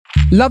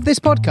Love this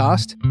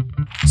podcast?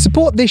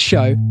 Support this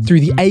show through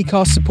the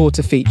Acast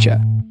supporter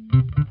feature.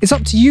 It's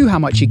up to you how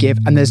much you give,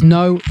 and there's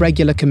no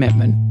regular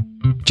commitment.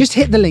 Just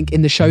hit the link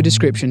in the show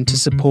description to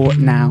support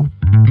now.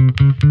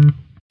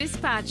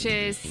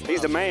 Dispatches.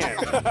 He's the man.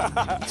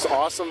 It's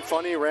awesome,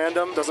 funny,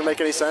 random, doesn't make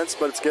any sense,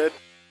 but it's good.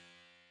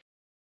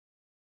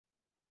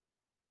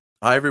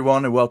 Hi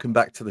everyone, and welcome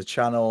back to the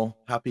channel.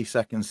 Happy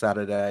second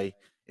Saturday.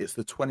 It's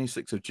the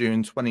 26th of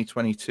June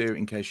 2022,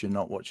 in case you're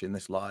not watching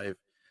this live.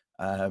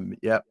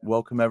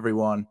 Welcome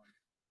everyone.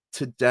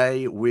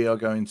 Today we are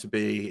going to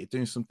be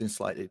doing something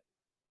slightly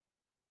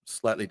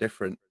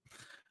different.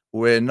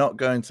 We're not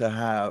going to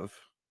have,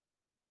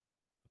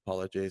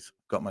 apologies,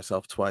 got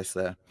myself twice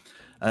there.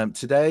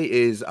 Today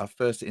is our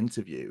first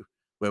interview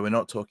where we're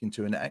not talking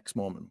to an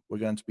ex-Mormon. We're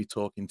going to be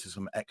talking to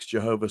some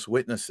ex-Jehovah's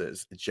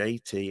Witnesses,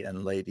 JT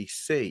and Lady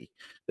C.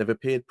 They've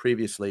appeared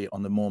previously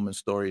on the Mormon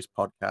Stories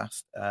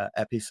podcast,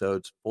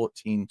 episodes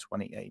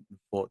 1428 and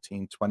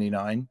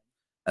 1429.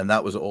 And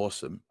that was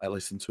awesome. I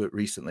listened to it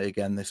recently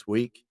again this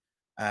week,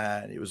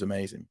 and it was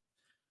amazing.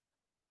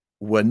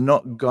 We're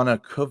not going to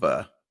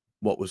cover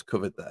what was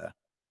covered there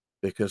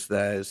because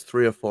there's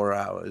 3 or 4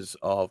 hours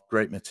of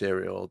great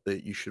material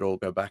that you should all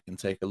go back and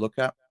take a look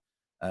at.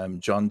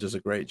 John does a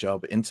great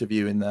job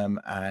interviewing them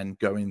and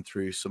going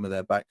through some of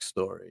their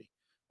backstory.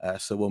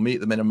 So we'll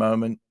meet them in a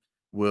moment.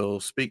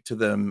 We'll speak to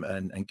them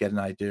and get an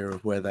idea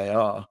of where they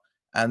are.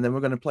 And then we're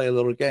going to play a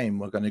little game.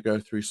 We're going to go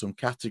through some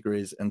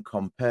categories and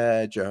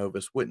compare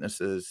Jehovah's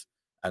Witnesses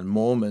and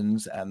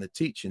Mormons and the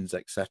teachings,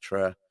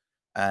 etc.,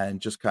 and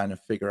just kind of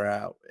figure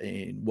out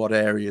in what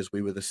areas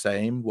we were the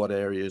same, what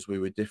areas we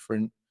were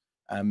different,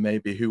 and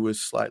maybe who was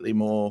slightly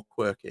more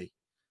quirky.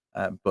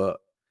 But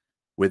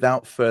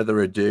without further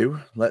ado,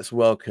 let's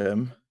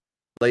welcome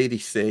Lady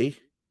C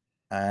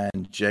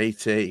and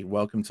JT.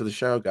 Welcome to the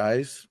show,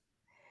 guys.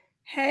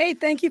 Hey,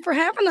 thank you for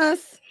having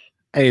us.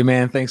 Hey,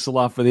 man, thanks a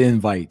lot for the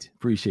invite.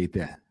 Appreciate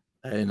that.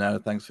 Hey, no,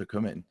 thanks for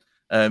coming.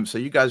 So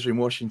you guys are in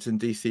Washington,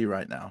 D.C.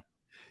 right now?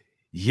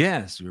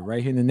 Yes, we're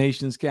right here in the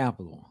nation's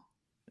capital.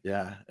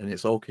 Yeah, and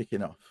it's all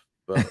kicking off.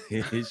 But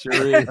It sure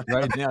is.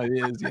 Right now it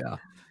is, yeah.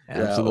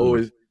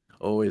 Absolutely. Yeah,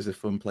 always a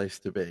fun place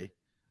to be.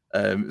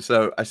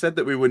 So I said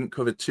that we wouldn't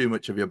cover too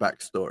much of your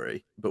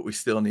backstory, but we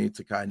still need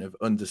to kind of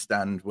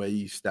understand where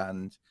you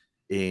stand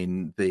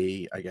in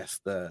the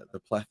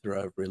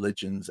plethora of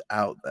religions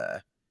out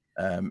there.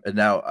 And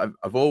now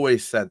I've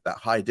always said that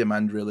high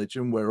demand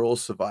religion, we're all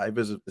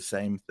survivors of the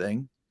same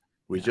thing.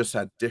 We just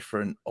had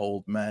different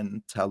old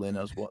men telling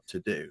us what to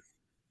do.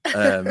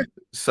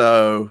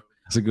 So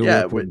that's a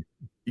good word.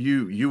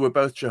 You were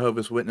both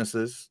Jehovah's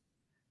Witnesses,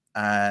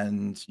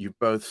 and you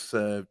both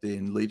served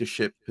in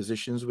leadership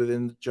positions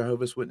within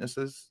Jehovah's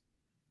Witnesses.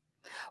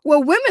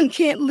 Well, women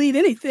can't lead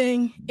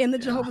anything in the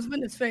Jehovah's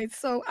Witness faith,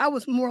 so I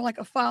was more like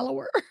a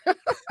follower.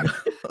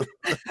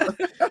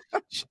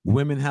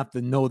 Women have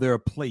to know their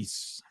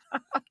place.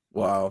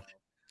 Wow.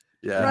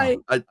 Yeah. Right.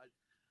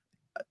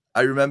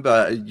 I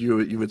remember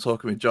you were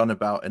talking with John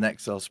about an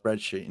Excel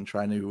spreadsheet and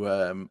trying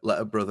to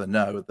let a brother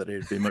know that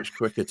it'd be much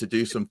quicker to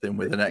do something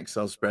with an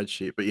Excel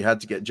spreadsheet, but you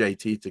had to get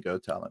JT to go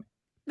tell him.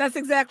 That's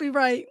exactly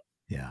right.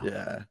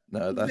 Yeah.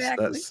 No, that's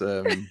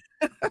Exactly.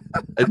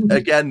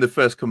 again, the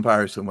first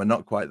comparison, we're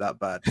not quite that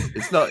bad.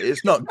 It's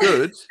not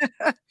good.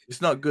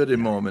 It's not good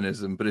in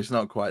Mormonism, but it's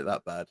not quite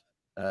that bad.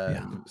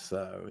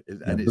 So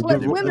it's As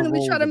women,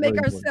 we try to make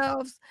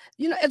ourselves,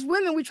 as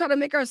women, we try to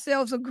make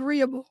ourselves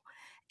agreeable,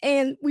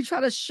 and we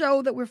try to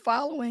show that we're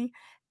following,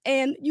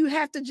 and you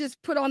have to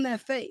just put on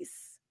that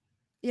face.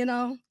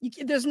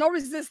 There's no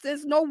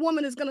resistance. No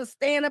woman is going to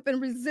stand up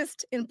and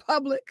resist in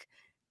public,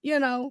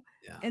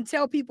 and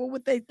tell people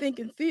what they think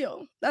and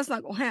feel. That's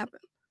not going to happen.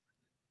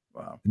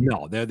 Wow.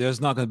 No,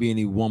 there's not going to be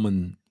any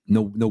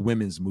no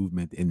women's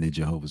movement in the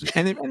Jehovah's.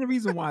 And the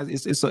reason why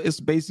is it's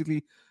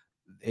basically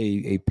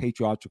a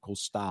patriarchal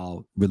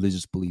style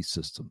religious belief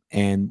system.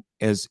 And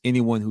as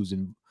anyone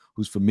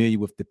who's familiar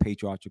with the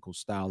patriarchal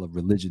style of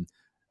religion,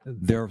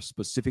 there are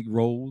specific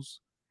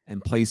roles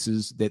and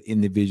places that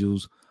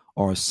individuals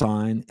are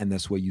assigned, and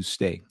that's where you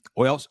stay.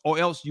 Or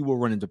else you will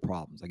run into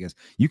problems. I guess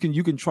you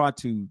can try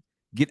to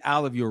get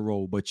out of your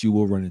role, but you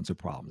will run into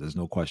problems. There's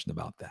no question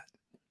about that.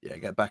 Yeah,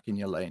 get back in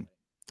your lane.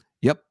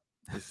 Yep.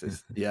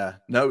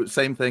 No,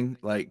 same thing.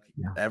 Like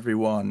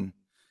everyone,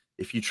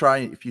 if you try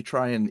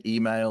and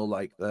email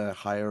like the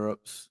higher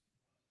ups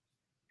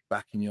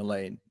back in your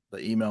lane, the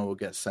email will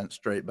get sent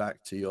straight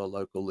back to your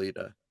local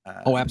leader.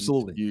 Oh,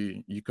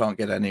 absolutely. You can't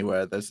get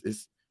anywhere.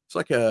 It's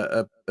like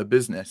a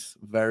business,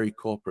 very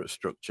corporate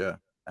structure,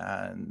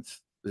 and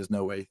there's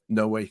no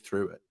way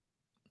through it.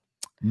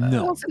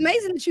 No. Well, it's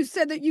amazing that you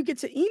said that you get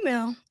to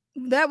email.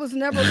 That was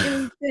never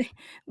anything.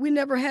 We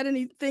never had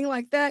anything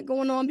like that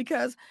going on,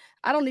 because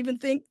I don't even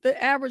think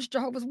the average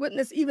Jehovah's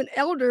Witness, even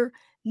elder,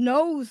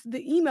 knows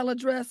the email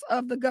address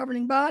of the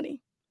governing body.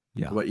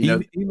 Yeah,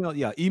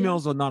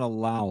 emails are not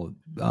allowed,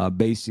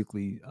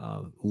 basically,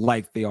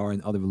 like they are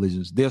in other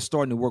religions. They're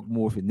starting to work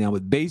more with it now,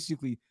 but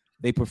basically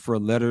they prefer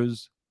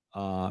letters,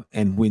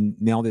 And when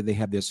now that they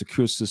have their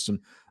secure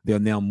system, they're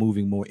now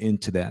moving more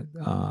into that.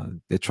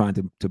 They're trying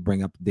to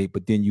bring up to date,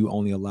 but then you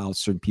only allow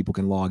certain people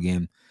can log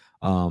in.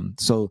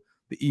 So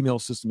the email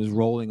system is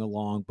rolling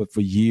along, but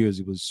for years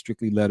it was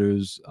strictly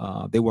letters.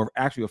 They were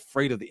actually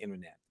afraid of the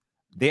internet.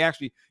 They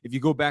actually, if you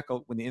go back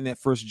when the internet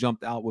first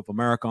jumped out with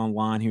America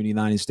Online here in the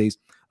United States,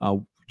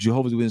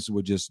 Jehovah's Witnesses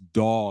were just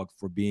dogged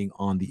for being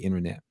on the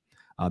internet.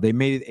 They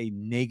made it a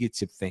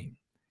negative thing.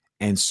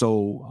 And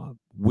so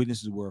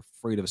witnesses were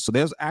afraid of it. So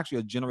there's actually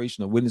a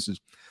generation of witnesses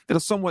that are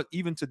somewhat,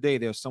 even today,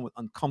 they're somewhat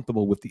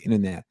uncomfortable with the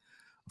internet.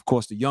 Of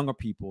course, the younger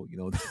people, you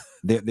know,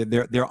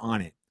 they're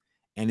on it.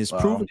 And it's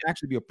proven to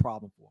actually be a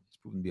problem for them. It's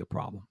proven to be a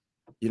problem.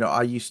 You know,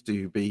 I used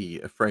to be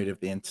afraid of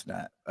the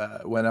internet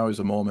when I was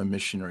a Mormon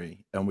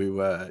missionary, and we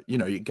were, you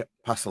know, you get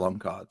pass along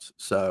cards.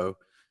 So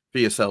for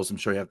yourselves, I'm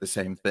sure you have the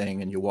same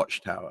thing in your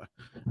watchtower.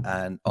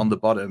 And on the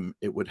bottom,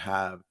 it would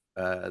have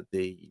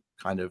the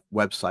kind of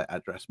website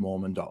address,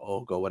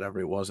 mormon.org or whatever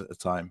it was at the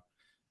time.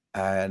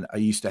 And I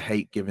used to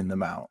hate giving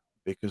them out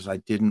because I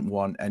didn't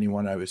want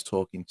anyone I was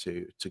talking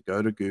to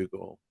go to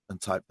Google and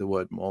type the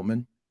word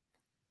Mormon.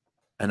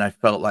 And I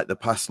felt like the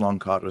pass along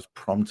card was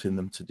prompting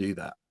them to do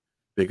that.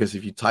 Because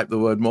if you type the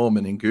word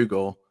Mormon in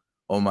Google,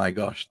 oh my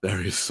gosh,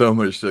 there is so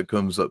much that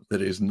comes up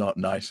that is not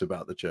nice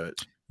about the church.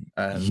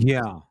 And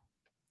yeah,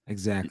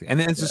 exactly. And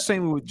it's the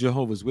same with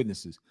Jehovah's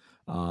Witnesses.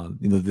 You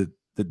know,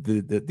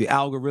 the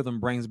algorithm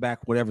brings back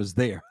whatever's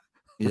there.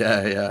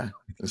 Yeah.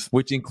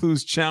 Which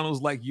includes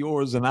channels like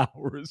yours and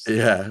ours.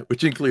 Yeah,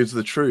 which includes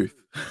the truth.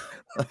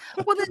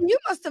 Well, then you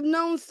must have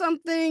known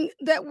something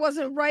that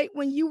wasn't right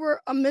when you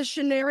were a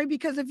missionary,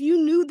 because if you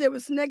knew there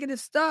was negative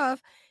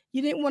stuff,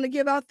 you didn't want to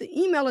give out the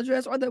email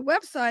address or the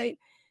website,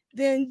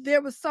 then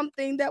there was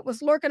something that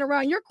was lurking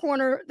around your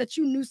corner that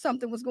you knew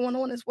something was going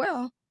on as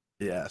well.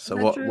 Yeah. So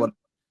what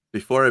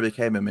before I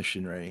became a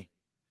missionary,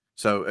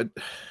 so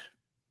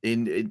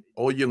in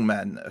all young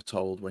men are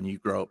told when you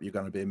grow up, you're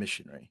going to be a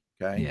missionary.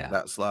 Okay. Yeah.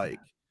 That's like,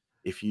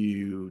 if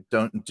you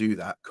don't do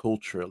that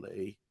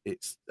culturally,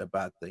 it's a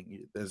bad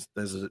thing. There's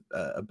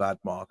a bad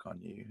mark on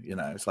you. You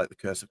know, it's like the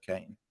curse of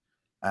Cain.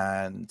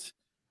 And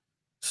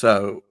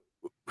so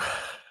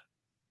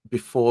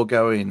before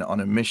going on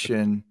a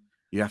mission,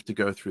 you have to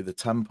go through the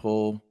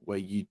temple where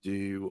you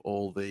do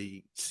all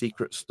the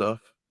secret stuff.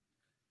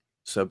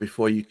 So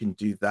before you can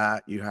do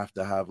that, you have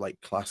to have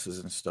like classes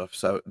and stuff.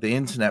 So the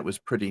internet was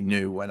pretty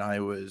new when I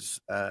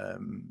was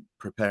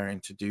preparing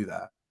to do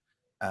that.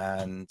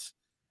 And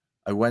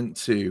I went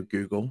to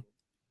Google,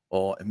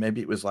 or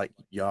maybe it was like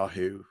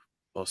Yahoo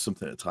or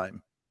something at the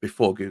time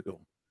before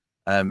Google.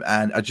 And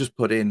I just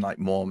put in like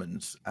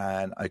Mormons,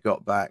 and I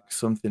got back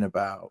something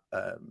about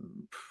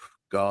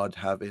God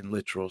having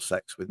literal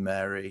sex with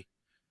Mary,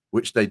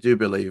 which they do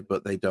believe,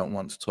 but they don't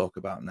want to talk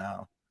about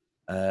now.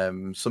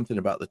 Something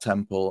about the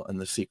temple and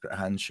the secret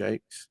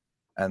handshakes,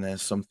 and then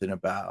something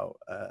about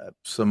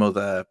some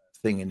other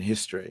thing in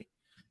history.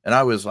 And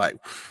I was like,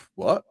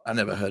 what? I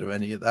never heard of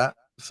any of that.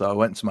 So I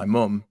went to my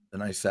mum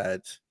and I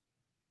said,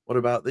 what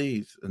about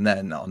these? And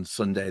then on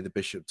Sunday, the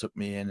bishop took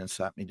me in and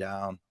sat me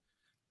down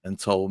and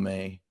told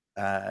me,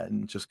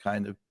 and just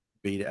kind of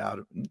beat it out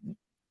of,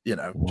 you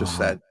know, just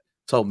said,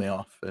 told me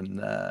off, and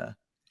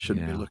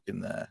shouldn't be looking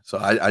there. So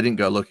I didn't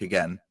go look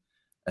again.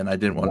 And I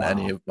didn't want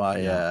any of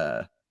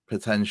my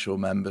potential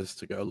members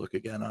to go look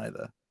again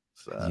either.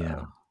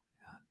 So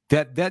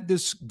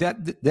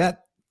that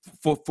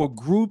for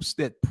groups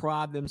that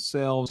pride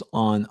themselves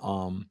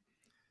on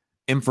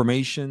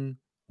information,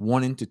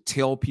 wanting to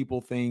tell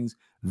people things,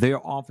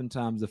 they're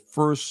oftentimes the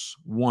first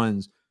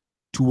ones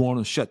to want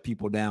to shut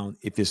people down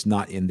if it's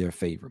not in their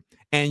favor.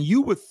 And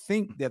you would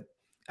think that,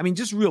 I mean,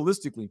 just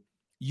realistically,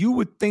 you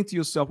would think to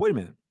yourself, wait a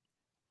minute,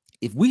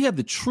 if we have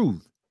the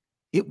truth,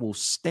 it will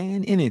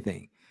stand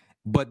anything.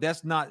 But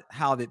that's not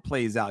how that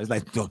plays out. It's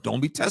like,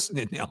 don't be testing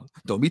it now.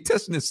 Don't be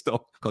testing this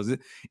stuff.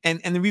 And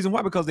the reason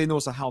why, because they know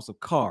it's a house of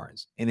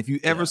cards. And if you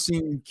ever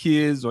seen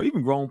kids or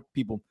even grown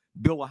people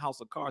build a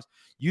house of cards,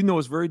 you know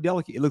it's very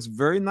delicate. It looks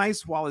very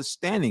nice while it's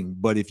standing.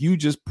 But if you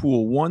just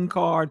pull one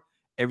card,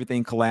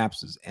 everything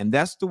collapses. And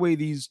that's the way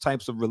these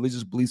types of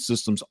religious belief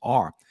systems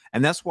are.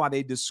 And that's why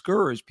they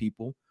discourage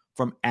people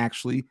from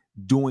actually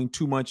doing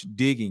too much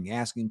digging,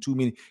 asking too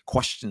many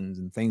questions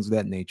and things of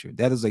that nature.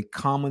 That is a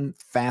common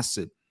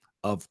facet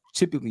of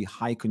typically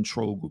high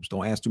control groups.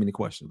 Don't ask too many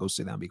questions. Go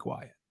sit down, be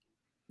quiet.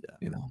 Yeah.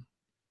 You know.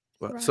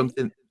 Well,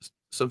 something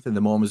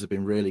the Mormons have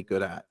been really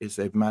good at is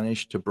they've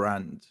managed to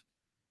brand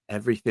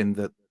everything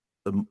that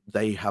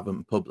they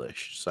haven't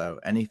published. So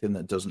anything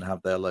that doesn't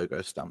have their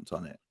logo stamped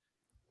on it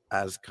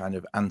as kind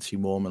of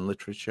anti-Mormon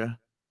literature.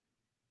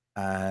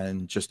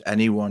 And just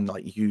anyone,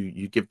 like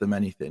you give them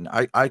anything.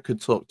 I could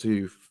talk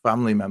to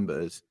family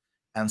members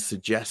and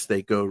suggest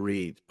they go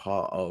read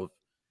part of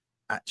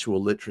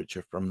actual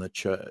literature from the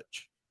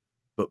church,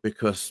 but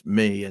because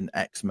me, an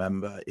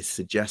ex-member, is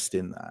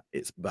suggesting that,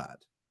 it's bad,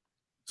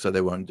 so they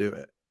won't do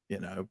it, you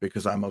know,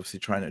 because I'm obviously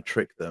trying to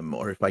trick them.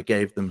 Or if I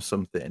gave them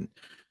something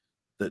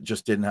that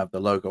just didn't have the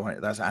logo on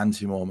it, that's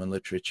anti-Mormon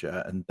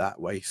literature, and that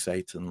way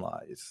Satan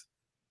lies.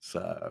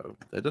 So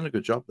they've done a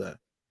good job there.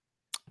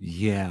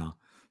 Yeah.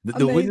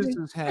 The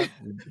witnesses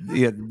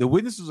the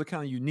witnesses are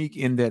kind of unique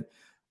in that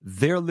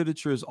their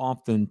literature is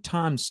often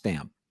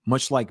time-stamped,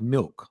 much like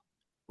milk.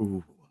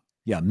 Ooh.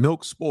 Yeah,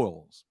 milk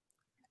spoils.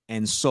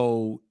 And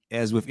so,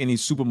 as with any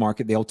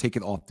supermarket, they'll take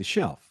it off the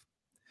shelf.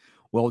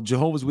 Well,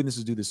 Jehovah's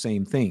Witnesses do the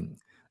same thing.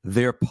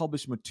 Their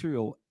published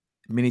material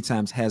many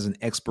times has an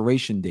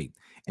expiration date,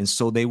 and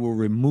so they will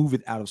remove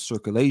it out of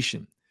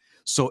circulation.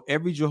 So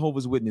every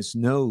Jehovah's Witness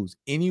knows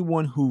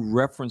anyone who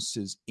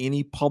references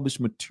any published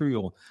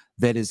material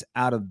that is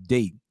out of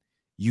date,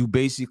 you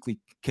basically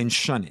can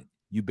shun it.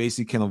 You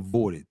basically can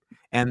avoid it.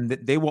 And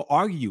they will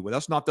argue, well,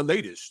 that's not the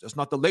latest. That's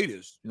not the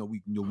latest. We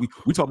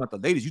talking about the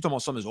latest. You talking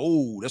about something that's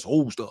old. That's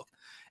old stuff.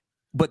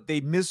 But they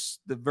miss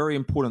the very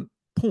important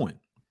point.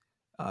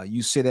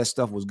 You say that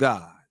stuff was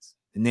God's,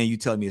 and then you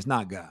tell me it's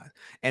not God.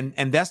 And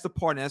that's the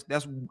part. And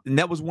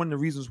that was one of the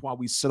reasons why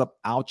we set up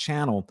our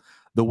channel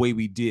the way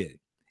we did.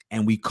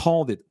 And we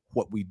called it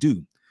what we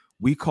do.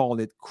 We called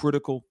it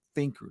critical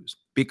thinkers,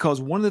 because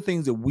one of the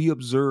things that we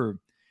observed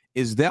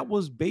is that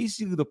was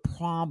basically the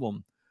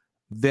problem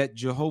that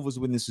Jehovah's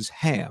Witnesses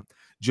have.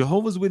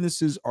 Jehovah's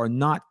Witnesses are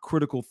not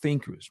critical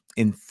thinkers.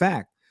 In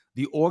fact,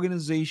 the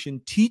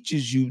organization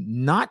teaches you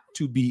not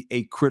to be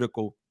a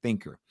critical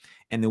thinker.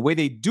 And the way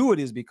they do it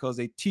is because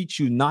they teach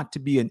you not to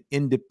be an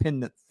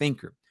independent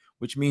thinker,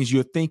 which means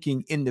you're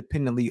thinking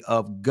independently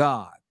of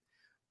God.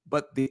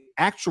 But the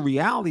actual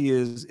reality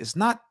is it's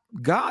not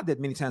God that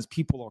many times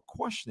people are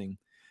questioning.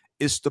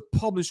 It's the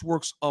published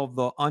works of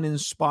the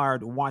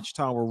uninspired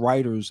Watchtower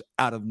writers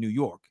out of New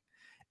York.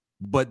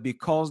 But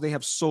because they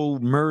have so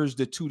merged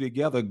the two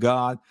together,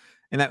 God,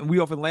 and we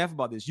often laugh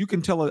about this, you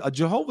can tell a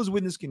Jehovah's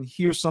Witness can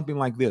hear something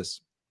like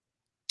this.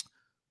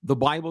 The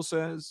Bible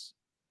says,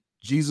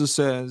 Jesus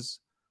says,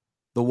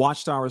 the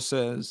Watchtower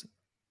says,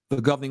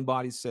 the governing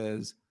body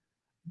says,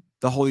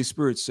 the Holy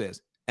Spirit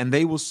says, and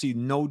they will see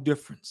no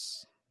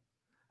difference.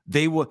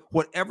 They will,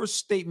 whatever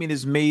statement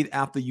is made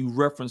after you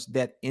reference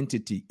that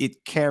entity,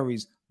 it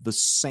carries the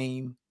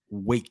same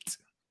weight.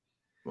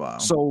 Wow.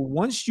 So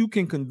once you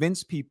can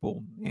convince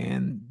people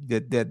and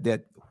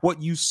that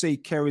what you say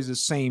carries the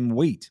same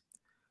weight,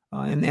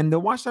 and the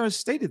Watchtower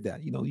stated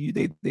that,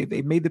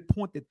 they made the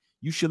point that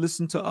you should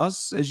listen to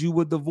us as you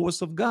would the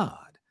voice of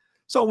God.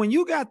 So when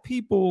you got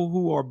people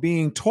who are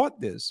being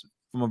taught this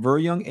from a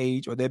very young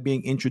age, or they're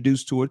being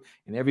introduced to it,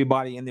 and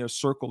everybody in their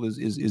circle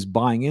is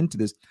buying into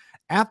this,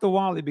 after a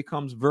while, it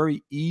becomes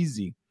very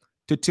easy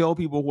to tell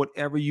people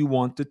whatever you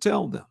want to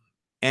tell them,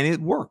 and it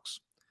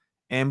works.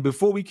 And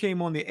before we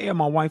came on the air,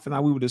 my wife and I,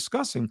 we were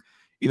discussing,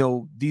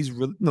 these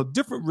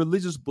different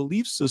religious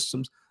belief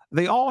systems.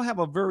 They all have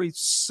a very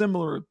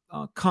similar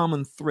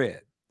common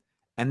thread,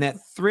 and that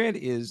thread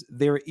is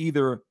they're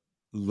either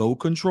low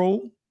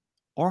control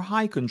or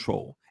high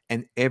control,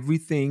 and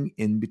everything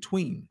in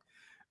between.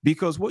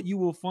 Because what you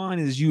will find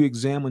is you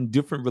examine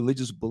different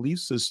religious belief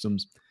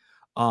systems.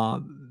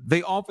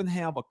 They often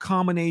have a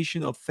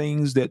combination of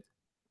things that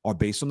are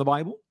based on the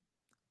Bible,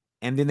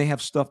 and then they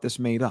have stuff that's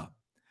made up.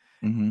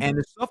 Mm-hmm. And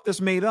the stuff that's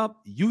made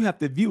up, you have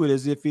to view it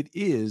as if it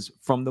is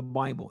from the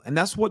Bible. And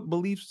that's what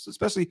beliefs,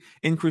 especially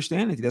in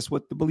Christianity, that's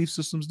what the belief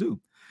systems do.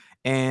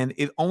 And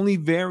it only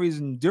varies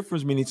and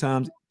differs many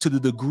times to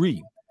the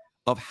degree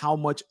of how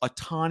much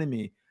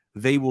autonomy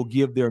they will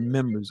give their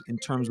members in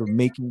terms of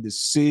making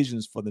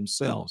decisions for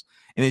themselves.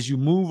 And as you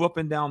move up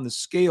and down the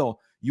scale,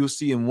 you'll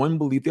see in one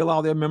belief, they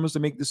allow their members to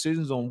make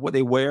decisions on what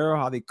they wear,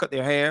 how they cut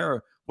their hair,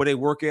 or where they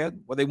work at,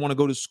 whether they want to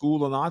go to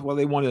school or not,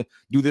 whether they want to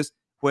do this.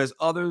 Whereas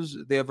others,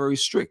 they're very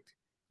strict.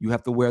 You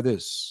have to wear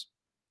this.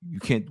 You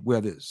can't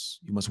wear this.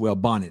 You must wear a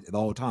bonnet at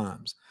all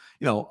times.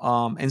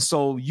 And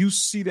so you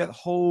see that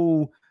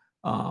whole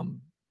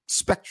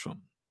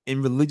spectrum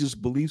in religious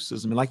belief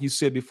system. And like you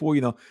said before,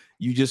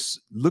 you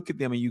just look at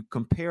them and you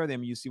compare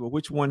them and you see, well,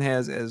 which one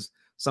has, as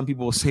some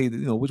people will say,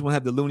 which one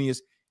have the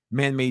looniest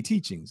man-made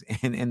teachings,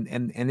 and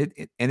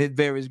it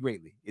varies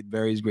greatly. It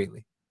varies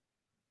greatly.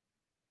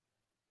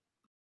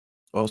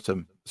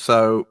 Awesome.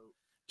 So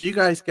do you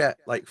guys get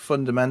like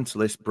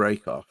fundamentalist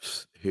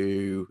breakoffs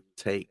who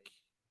take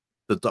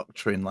the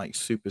doctrine like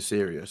super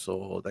serious,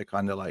 or they're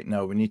kind of like,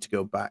 no, we need to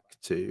go back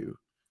to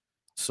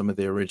some of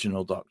the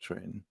original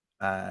doctrine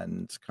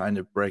and kind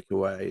of break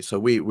away? So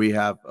we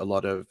have a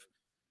lot of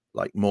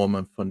like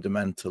Mormon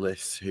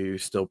fundamentalists who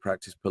still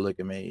practice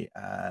polygamy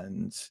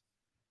and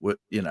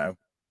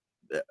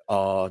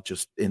are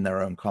just in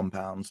their own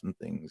compounds and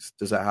things.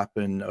 Does that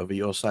happen over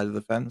your side of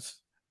the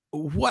fence?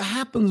 What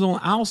happens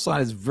on our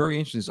side is very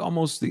interesting. It's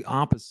almost the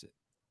opposite.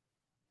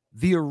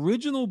 The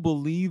original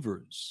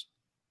believers,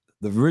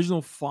 the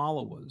original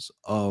followers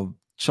of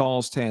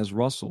Charles Taze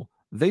Russell,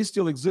 they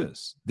still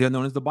exist. They're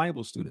known as the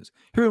Bible students.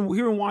 Here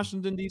in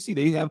Washington, D.C.,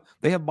 they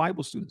have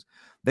Bible students.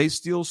 They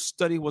still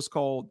study what's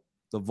called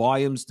the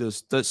volumes,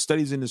 the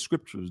studies in the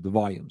scriptures, the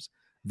volumes.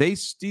 They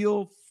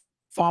still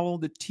follow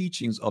the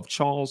teachings of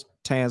Charles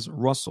Taze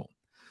Russell.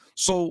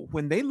 So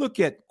when they look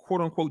at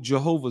quote unquote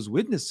Jehovah's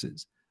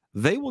Witnesses,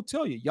 they will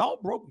tell you,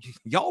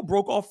 y'all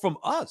broke off from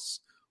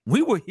us.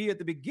 We were here at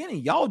the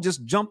beginning. Y'all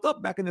just jumped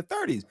up back in the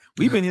 30s.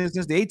 We've been here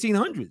since the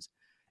 1800s.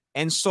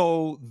 And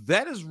so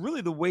that is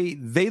really the way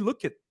they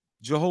look at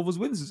Jehovah's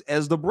Witnesses,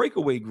 as the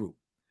breakaway group.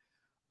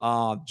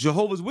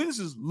 Jehovah's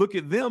Witnesses look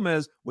at them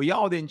as, well,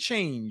 y'all didn't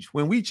change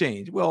when we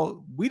changed.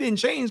 Well, we didn't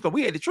change because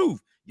we had the truth.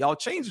 Y'all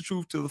changed the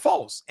truth to the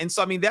false. And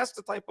so, I mean, that's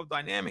the type of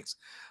dynamics.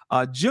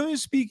 Generally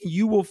speaking,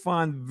 you will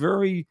find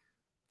very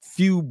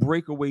few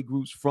breakaway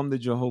groups from the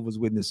Jehovah's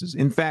Witnesses.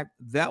 In fact,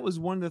 that was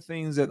one of the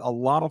things that a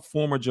lot of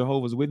former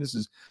Jehovah's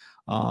Witnesses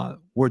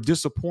were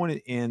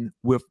disappointed in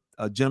with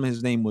a gentleman.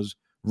 His name was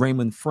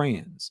Raymond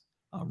Franz.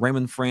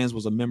 Raymond Franz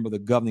was a member of the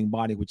governing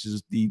body, which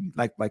is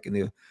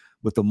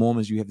with the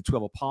Mormons, you have the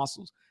 12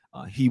 apostles.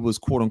 He was,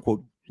 quote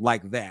unquote,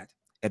 like that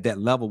at that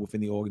level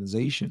within the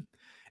organization.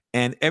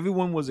 And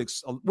everyone was,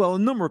 a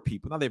number of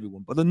people, not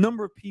everyone, but a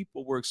number of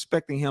people were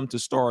expecting him to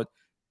start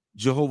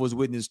Jehovah's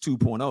Witness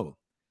 2.0.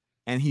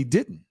 And he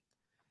didn't.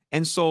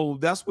 And so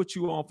that's what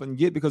you often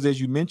get, because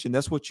as you mentioned,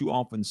 that's what you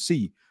often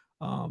see.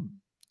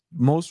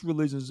 Most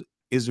religions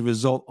is a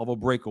result of a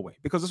breakaway,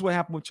 because that's what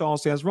happened with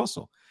Charles Taze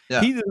Russell.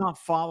 Yeah. He did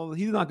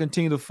not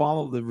continue to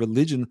follow the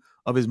religion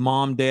of his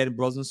mom, dad, and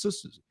brothers and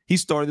sisters. He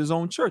started his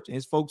own church, and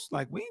his folks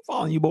like, we ain't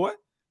following you, boy.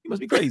 You must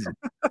be crazy.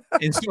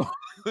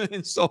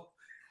 and so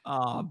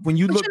when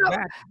you look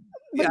back,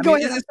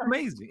 it's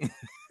amazing.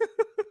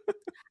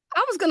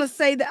 I was going to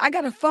say that I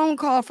got a phone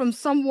call from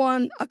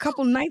someone a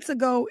couple nights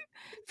ago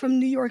from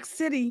New York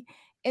City,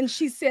 and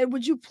she said,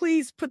 would you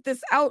please put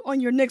this out on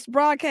your next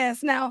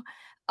broadcast? Now,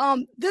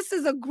 this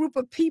is a group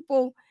of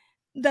people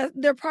that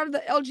they're part of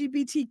the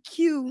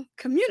LGBTQ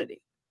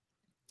community.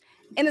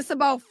 And it's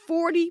about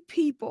 40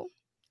 people.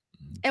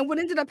 And what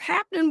ended up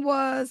happening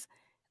was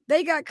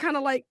they got kind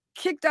of like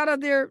kicked out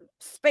of their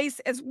space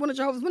as one of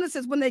Jehovah's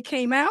Witnesses when they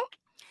came out.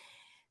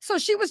 So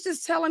she was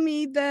just telling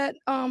me that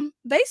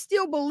they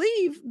still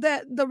believe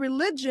that the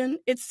religion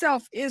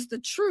itself is the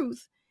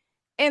truth.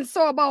 And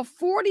so about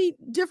 40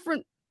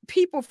 different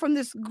people from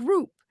this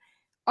group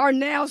are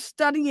now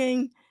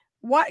studying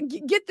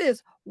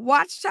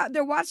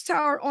their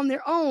watchtower on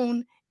their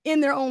own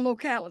in their own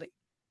locality.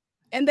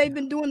 And they've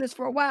been doing this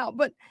for a while,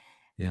 but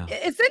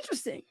it's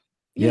interesting.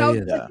 You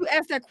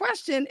asked that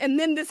question, and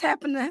then this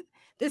happened.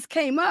 This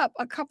came up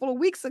a couple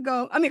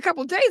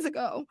of days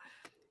ago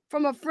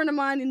from a friend of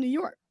mine in New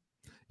York.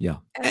 Yeah.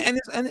 And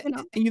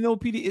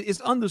Petey,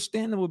 it's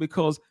understandable,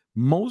 because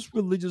most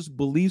religious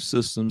belief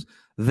systems,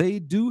 they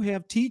do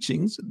have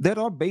teachings that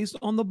are based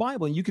on the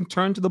Bible. And you can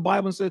turn to the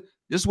Bible and say,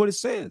 this is what it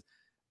says.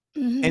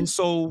 Mm-hmm. And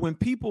so when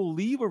people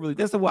leave a religion,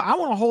 they say, well, I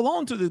want to hold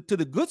on to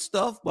the good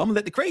stuff, but I'm gonna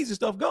let the crazy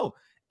stuff go.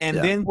 And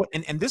then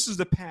and this is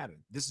the pattern.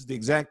 This is the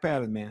exact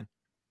pattern, man.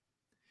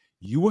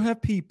 You will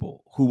have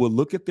people who will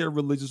look at their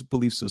religious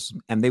belief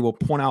system and they will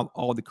point out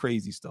all the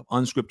crazy stuff,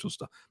 unscriptural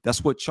stuff.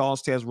 That's what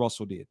Charles Taze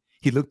Russell did.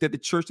 He looked at the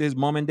church that his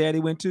mom and daddy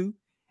went to, and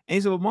he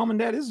said, well, mom and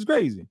dad, this is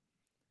crazy.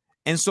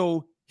 And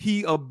so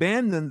he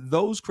abandoned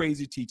those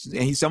crazy teachings,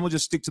 and he said, I'm gonna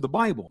just stick to the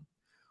Bible.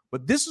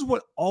 But this is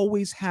what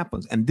always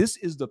happens, and this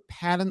is the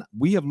pattern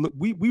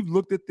we've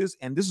looked at this,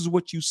 and this is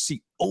what you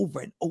see over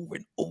and over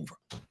and over.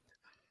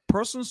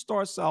 Person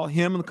starts out,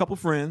 him and a couple of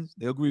friends,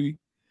 they agree,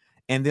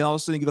 and then all of a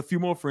sudden get a few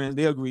more friends,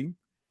 they agree,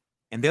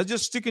 and they're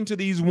just sticking to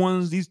these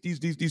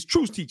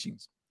truth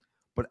teachings.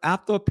 But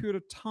after a period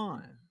of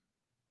time,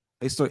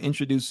 they start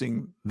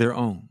introducing their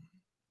own.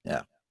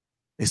 Yeah,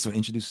 they start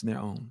introducing their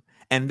own,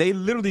 and they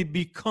literally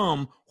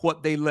become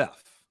what they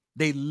left.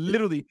 They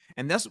literally,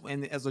 and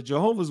as a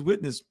Jehovah's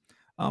Witness,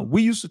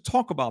 we used to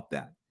talk about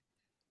that,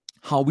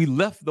 how we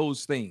left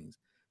those things,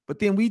 but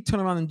then we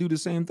turn around and do the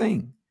same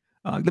thing.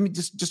 Let me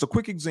just a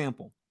quick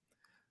example.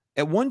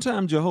 At one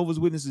time,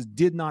 Jehovah's Witnesses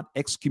did not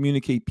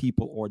excommunicate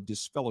people or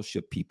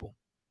disfellowship people.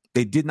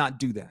 They did not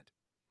do that.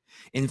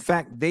 In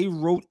fact, they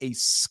wrote a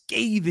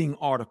scathing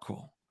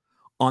article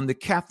on the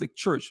Catholic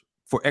Church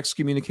for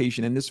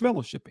excommunication and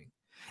disfellowshipping.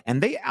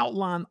 And they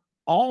outlined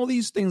all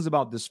these things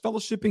about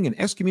disfellowshipping, and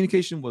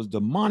excommunication was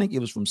demonic. It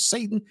was from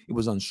Satan. It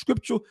was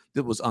unscriptural.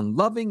 It was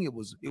unloving. It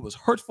was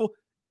hurtful.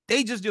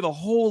 They just did a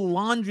whole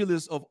laundry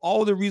list of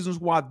all the reasons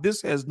why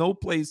this has no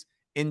place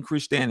in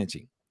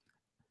Christianity.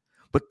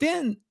 But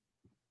then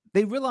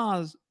they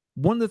realized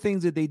one of the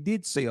things that they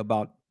did say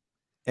about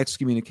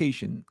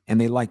excommunication, and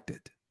they liked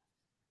it,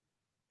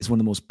 is one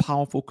of the most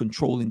powerful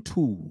controlling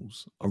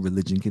tools a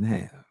religion can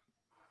have.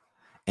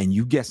 And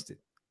you guessed it.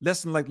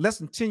 Less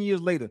than 10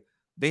 years later,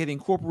 they had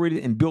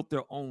incorporated and built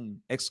their own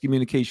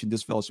excommunication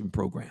disfellowship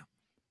program.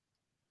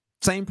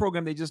 Same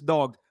program they just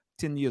dogged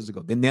 10 years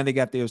ago. Then they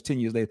got theirs 10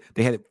 years later.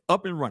 They had it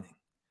up and running.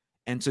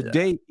 And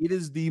today, it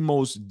is the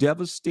most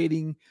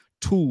devastating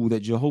tool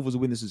that Jehovah's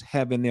Witnesses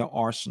have in their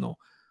arsenal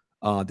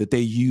that they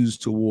use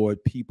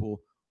toward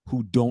people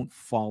who don't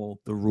follow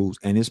the rules.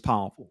 And it's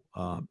powerful.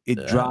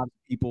 It drives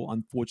people,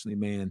 unfortunately,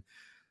 man.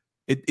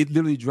 It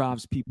literally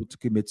drives people to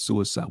commit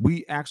suicide.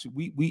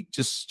 We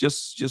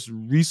just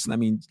recently, I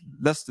mean,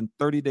 less than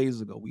 30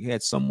 days ago, we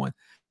had someone,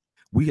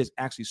 we had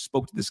actually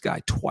spoke to this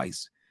guy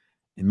twice.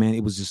 And man,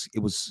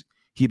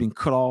 he had been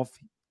cut off,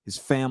 his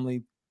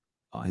family,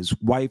 his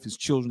wife, his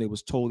children. They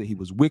was told that he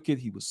was wicked.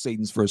 He was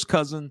Satan's first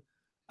cousin.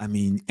 I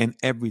mean, and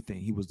everything.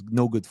 He was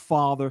no good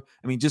father.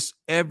 I mean, just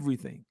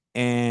everything.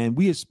 And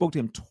we had spoke to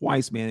him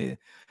twice, man.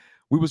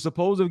 We were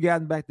supposed to have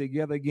gotten back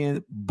together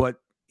again, but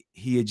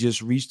he had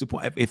just reached the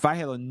point. If I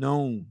had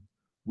known,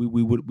 we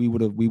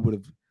would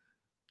have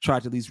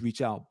tried to at least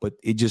reach out. But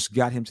it just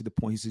got him to the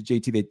point. He said,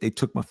 JT, they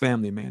took my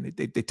family, man.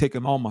 They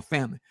taken all my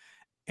family.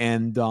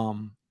 And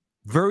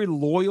very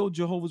loyal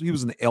Jehovah's. He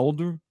was an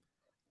elder.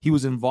 He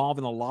was involved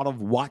in a lot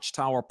of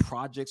watchtower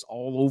projects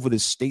all over the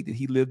state that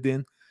he lived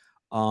in.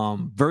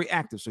 Very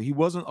active. So he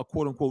wasn't a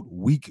quote unquote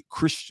weak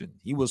Christian.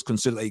 He was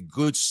considered a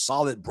good,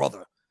 solid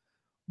brother.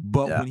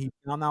 But when he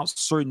found out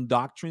certain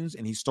doctrines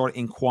and he started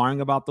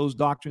inquiring about those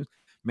doctrines,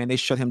 man, they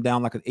shut him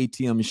down like an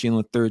ATM machine on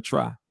the third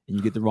try, and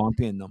you get the wrong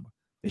PIN number.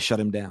 They shut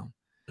him down,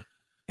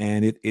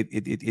 and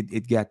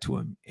it got to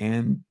him.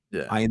 And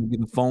I ended up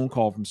getting a phone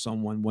call from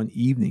someone one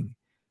evening,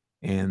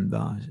 and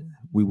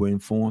we were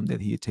informed that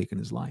he had taken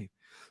his life.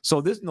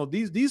 So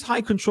these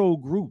high control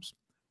groups,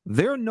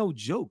 they're no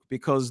joke,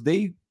 because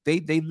they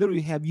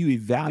literally have you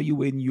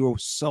evaluating your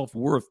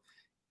self-worth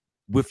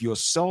with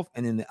yourself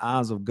and in the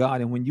eyes of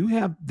God. And when you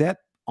have that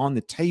on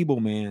the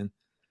table, man,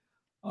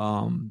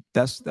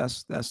 that's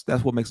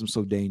what makes them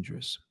so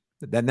dangerous.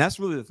 That's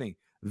really the thing.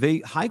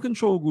 High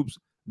control groups,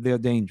 they're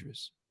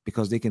dangerous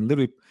because they can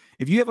literally,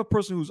 if you have a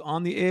person who's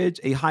on the edge,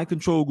 a high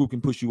control group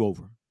can push you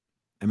over.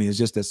 I mean, it's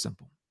just that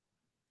simple.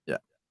 Yeah.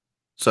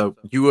 So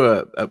you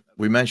were,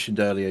 we mentioned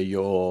earlier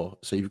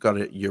you've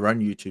got your own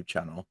YouTube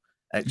channel,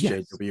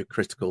 EXJW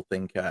Critical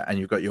Thinker, and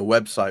you've got your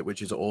website,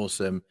 which is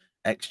awesome,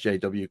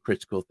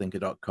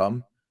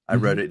 EXJWcriticalthinker.com. I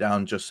wrote it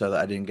down just so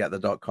that I didn't get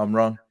the .com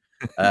wrong.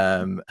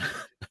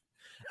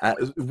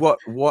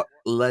 What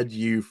led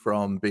you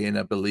from being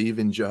a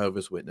believing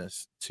Jehovah's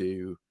Witness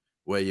to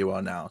where you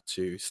are now,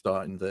 to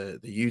starting the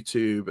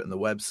YouTube and the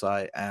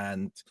website?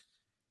 And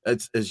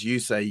as you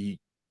say,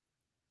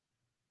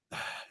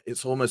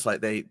 it's almost like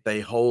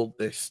they hold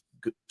this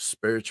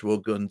spiritual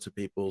gun to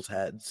people's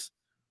heads.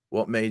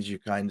 What made you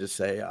kind of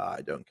say, I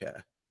don't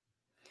care?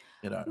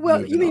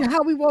 Well, you mean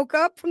how we woke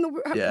up from the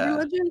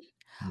religion?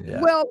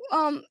 Yeah. Well,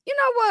 you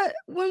know what?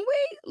 When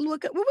we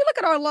look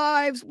at our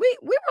lives, we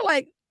were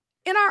like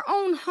in our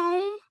own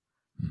home.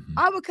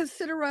 I would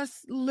consider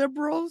us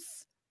liberal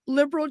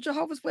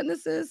Jehovah's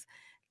Witnesses,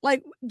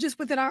 like just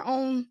within our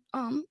own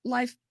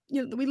life,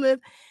 that we live.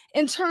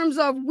 In terms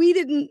of we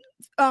didn't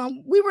let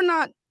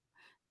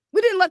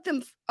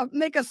them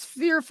make us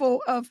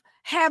fearful of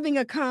having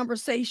a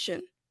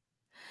conversation.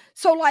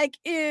 So, like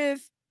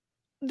if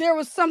there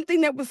was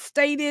something that was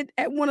stated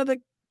at one of the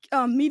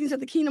meetings at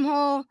the Kingdom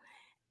Hall,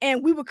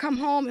 and we would come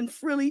home and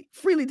freely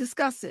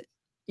discuss it,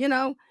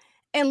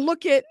 and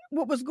look at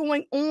what was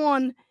going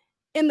on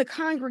in the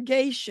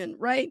congregation,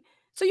 right?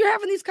 So you're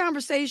having these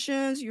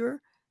conversations, you're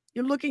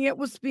looking at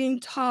what's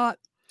being taught,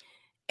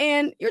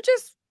 and you're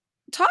just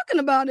talking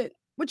about it,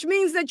 which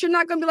means that you're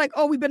not going to be like,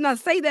 oh, we better not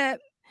say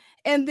that,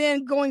 and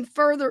then going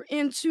further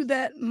into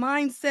that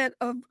mindset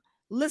of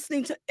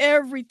listening to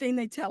everything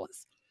they tell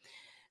us.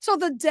 So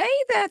the day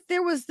that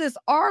there was this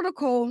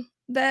article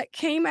that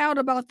came out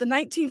about the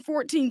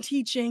 1914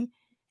 teaching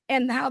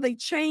and how they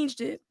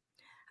changed it,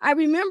 I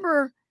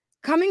remember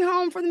coming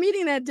home from the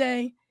meeting that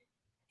day,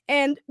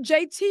 and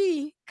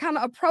JT kind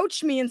of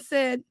approached me and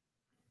said,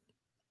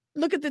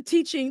 look at this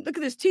teaching.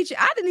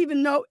 I didn't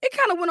even know, it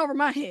kind of went over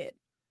my head.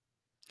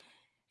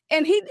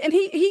 And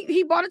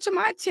he brought it to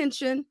my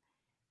attention,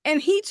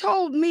 and he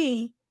told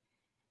me,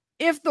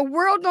 if the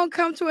world don't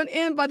come to an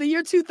end by the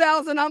year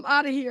 2000, I'm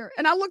out of here.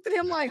 And I looked at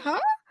him like, huh?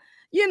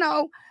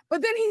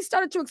 But then he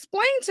started to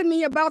explain to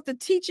me about the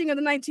teaching of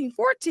the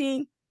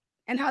 1914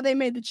 and how they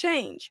made the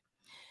change.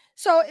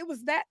 So it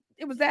was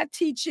that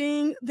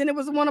teaching. Then it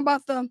was the one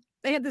about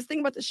they had this thing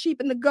about the sheep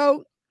and the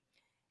goat,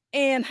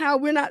 and how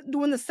we're not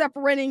doing the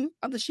separating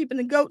of the sheep and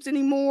the goats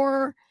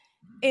anymore.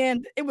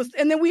 And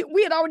then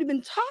we had already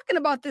been talking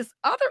about this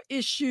other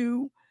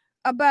issue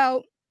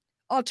about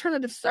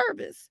alternative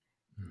service,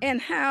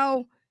 and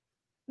how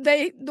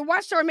the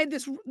Watchtower made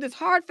this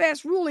hard,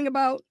 fast ruling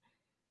about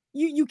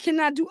you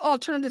cannot do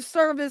alternative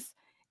service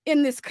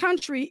in this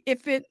country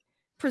if it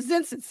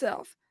presents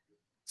itself.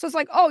 So it's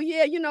like, oh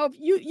yeah, you're not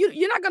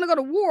going to go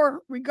to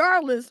war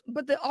regardless,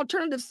 but the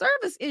alternative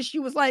service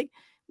issue was like,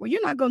 well,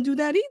 you're not going to do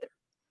that either.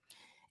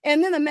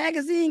 And then the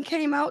magazine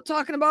came out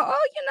talking about,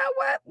 oh, you know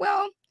what?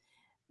 Well,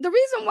 the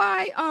reason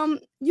why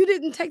you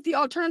didn't take the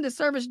alternative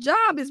service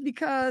job is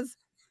because,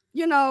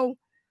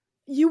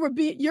 you were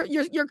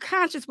your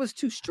conscience was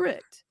too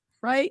strict,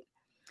 right?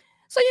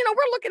 So,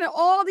 we're looking at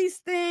all these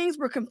things.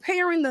 We're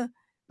comparing the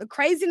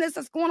craziness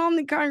that's going on in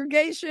the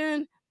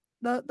congregation,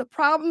 the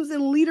problems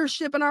in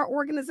leadership in our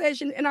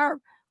organization, in our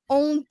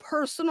own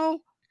personal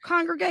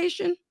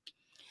congregation.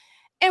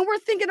 And we're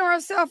thinking to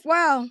ourselves,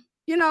 wow,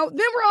 then we're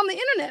on the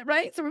internet,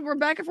 right? So we were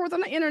back and forth on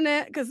the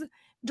internet, because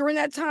during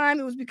that time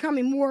it was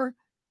becoming more,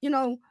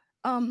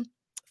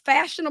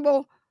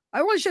 fashionable. I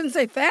really shouldn't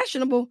say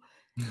fashionable.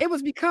 It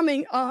was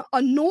becoming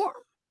a norm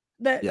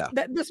that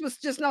this was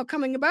just now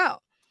coming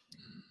about.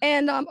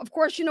 And of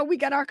course, we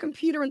got our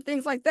computer and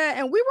things like that.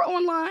 And we were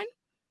online,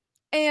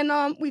 and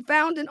we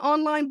found an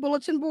online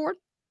bulletin board.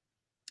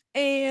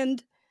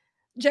 And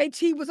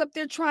JT was up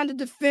there trying to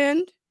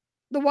defend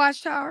the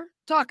Watchtower,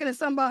 talking to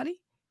somebody.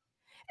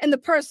 And the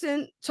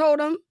person told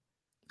him,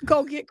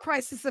 go get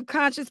Crisis of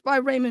Conscience by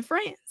Raymond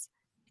Franz.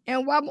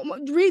 And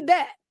read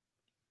that.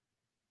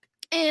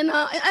 And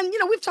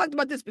we've talked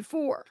about this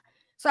before,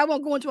 so I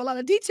won't go into a lot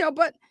of detail.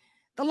 But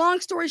the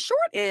long story short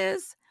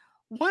is,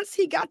 once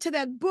he got to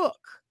that book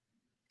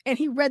and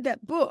he read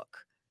that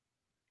book,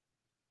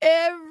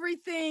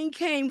 everything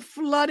came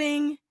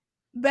flooding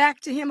back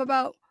to him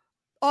about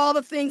all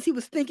the things he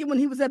was thinking when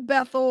he was at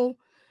Bethel,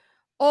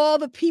 all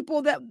the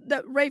people that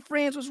Ray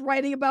Franz was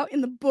writing about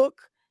in the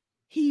book.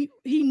 He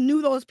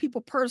knew those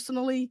people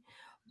personally,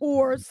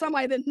 or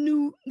somebody that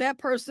knew that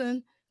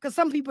person, because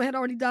some people had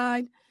already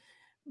died.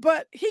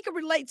 But he could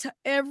relate to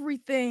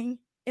everything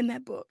in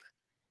that book.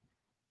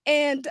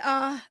 And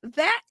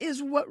that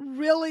is what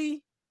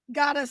really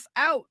got us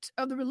out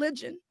of the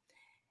religion.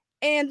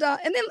 And then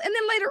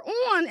later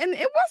on, and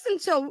it wasn't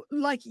until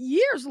like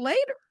years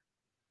later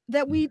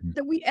that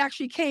we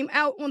actually came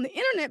out on the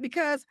internet,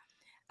 because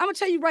I'm gonna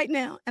tell you right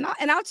now, and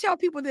I'll tell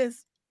people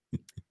this.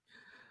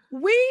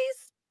 We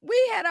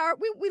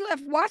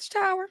left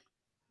Watchtower,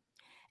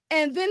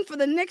 and then for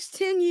the next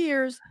 10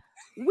 years,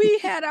 we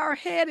had our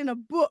head in a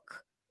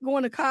book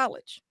going to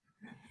college.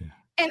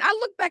 And I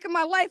look back at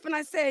my life and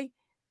I say,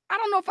 I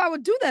don't know if I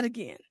would do that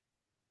again,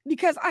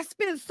 because I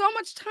spent so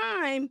much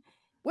time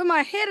with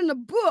my head in a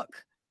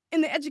book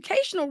in the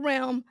educational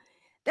realm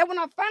that when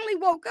I finally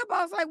woke up,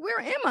 I was like, where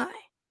am I?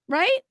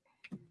 Right?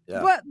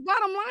 Yeah. But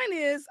bottom line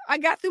is, I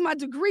got through my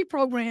degree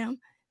program,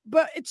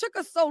 but it took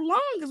us so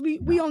long because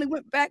we only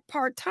went back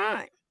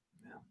part-time,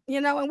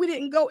 and we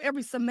didn't go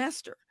every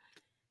semester.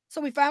 So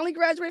we finally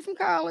graduated from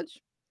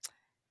college.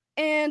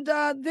 And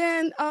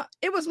then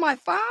it was my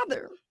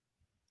father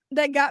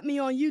that got me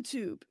on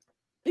YouTube,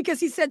 because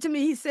he said to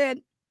me,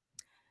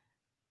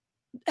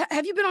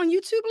 have you been on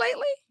YouTube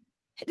lately?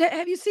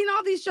 Have you seen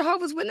all these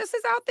Jehovah's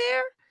Witnesses out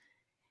there?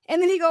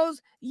 And then he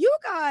goes, you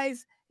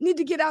guys need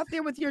to get out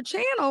there with your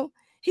channel.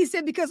 He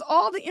said, because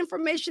all the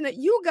information that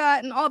you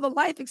got and all the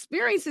life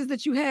experiences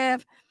that you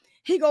have,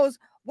 he goes,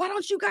 why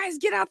don't you guys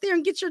get out there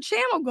and get your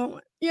channel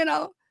going?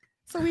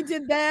 So we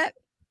did that,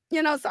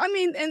 so I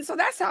mean, and so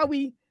that's how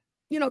we,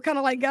 kind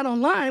of like got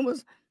online,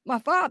 was my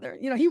father.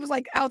 He was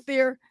like out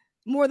there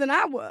more than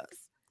I was.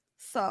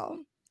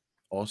 So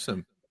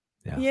awesome.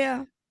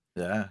 Yeah.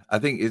 I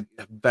think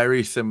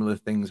very similar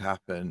things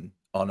happen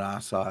on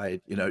our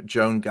side.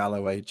 Joan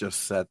Galloway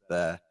just said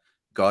there,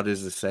 God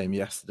is the same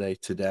yesterday,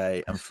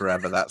 today, and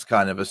forever. That's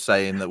kind of a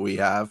saying that we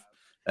have.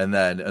 And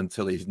then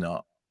until he's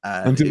not.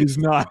 And until he's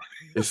not.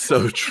 It's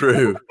so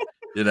true.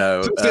 Say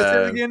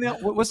that again now.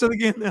 What's that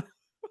again now?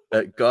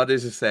 God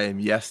is the same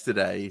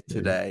yesterday,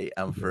 today,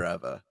 and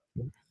forever.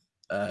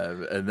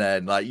 And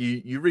then, like,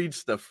 you read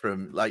stuff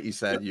from, like you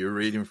said, you're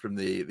reading from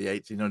the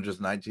 1800s,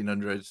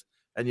 1900s,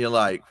 and you're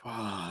like,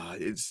 wow,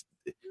 it's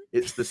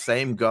the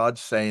same God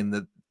saying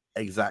the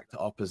exact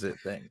opposite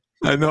thing.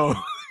 I know.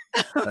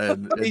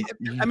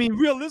 I mean,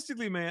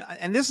 realistically, man,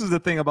 and this is the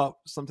thing about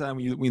sometimes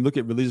when you look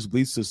at religious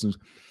belief systems,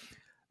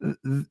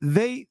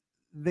 they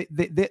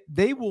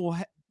will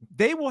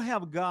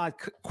have God,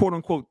 quote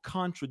unquote,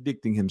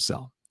 contradicting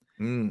himself.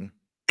 And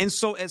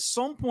so at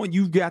some point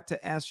you've got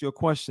to ask your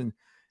question,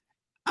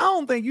 I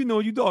don't think you know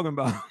what you're talking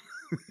about.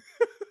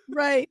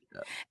 Right.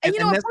 And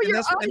that's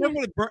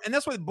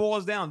what it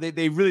boils down.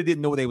 They really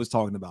didn't know what they was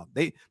talking about.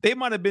 They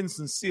might have been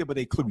sincere, but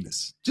they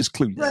clueless. Just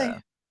clueless.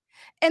 Right.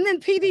 And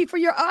then PD, for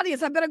your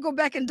audience, I better go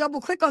back and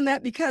double click on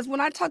that, because when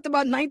I talked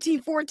about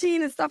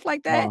 1914 and stuff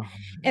like that,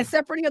 and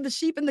separating of the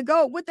sheep and the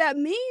goat, what that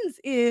means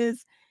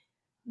is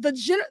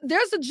there's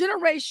a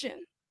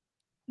generation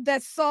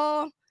that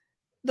saw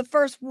the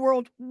First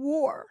World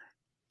War.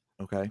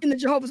 Okay. In the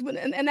Jehovah's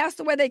Witnesses, and that's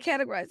the way they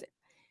categorize it.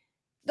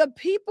 The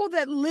people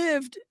that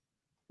lived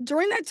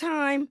during that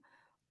time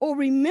or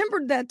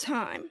remembered that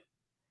time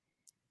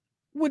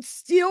would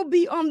still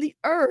be on the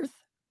earth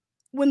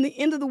when the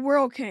end of the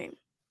world came.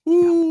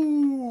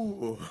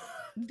 Ooh.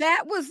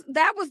 That was the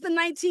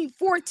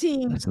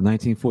 1914. That's the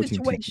 1914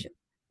 situation. Teaching.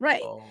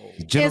 Right. Oh.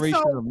 Generation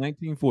of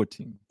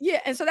 1914. Yeah.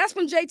 And so that's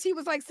when JT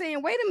was like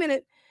saying, wait a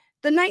minute,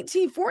 the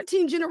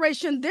 1914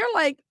 generation, they're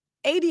like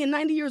 80 and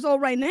 90 years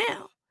old right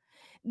now.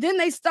 Then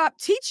they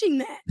stopped teaching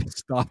that.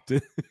 Stopped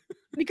it.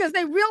 Because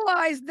they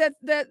realized that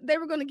they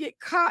were going to get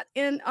caught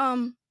in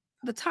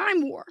the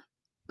time war.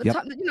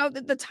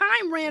 The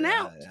time ran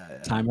out.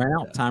 Time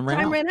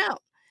ran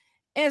out.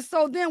 And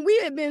so then we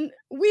had been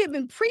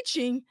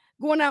preaching,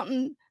 going out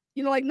and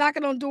like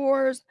knocking on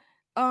doors,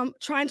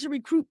 trying to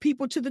recruit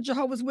people to the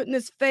Jehovah's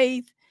Witness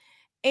faith.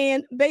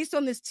 And based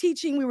on this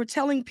teaching, we were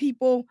telling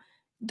people,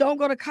 don't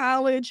go to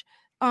college,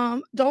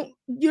 you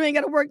ain't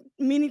got to work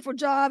meaningful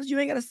jobs, you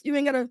ain't got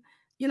to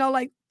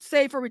like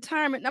save for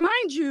retirement. Now,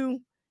 mind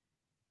you,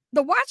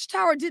 the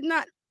Watchtower did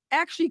not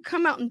actually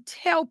come out and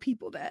tell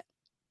people that.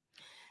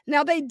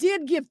 Now, they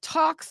did give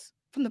talks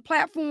from the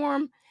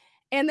platform,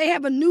 and they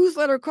have a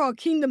newsletter called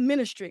Kingdom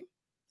Ministry.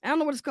 I don't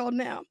know what it's called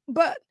now,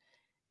 but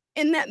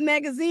in that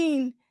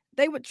magazine,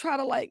 they would try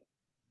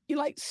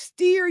to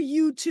steer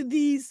you to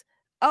these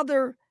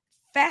other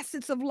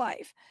facets of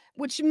life,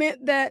 which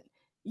meant that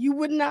you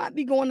would not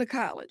be going to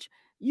college.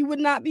 You would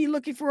not be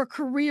looking for a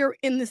career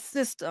in the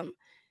system.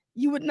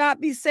 You would not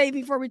be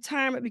saving for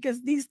retirement,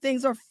 because these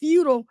things are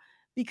futile.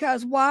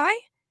 Because why?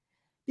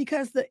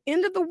 Because the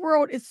end of the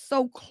world is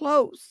so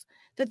close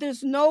that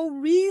there's no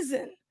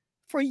reason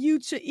for you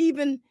to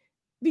even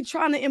be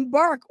trying to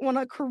embark on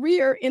a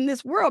career in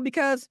this world.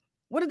 Because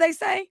what did they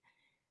say?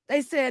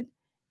 They said,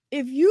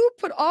 if you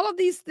put all of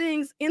these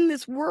things in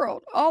this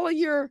world, all of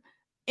your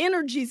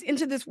energies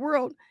into this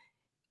world,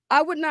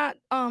 I would not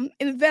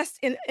invest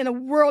in a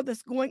world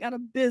that's going out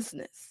of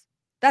business.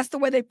 That's the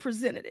way they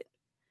presented it.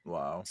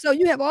 Wow. So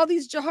you have all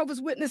these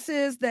Jehovah's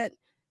Witnesses that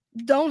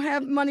don't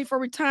have money for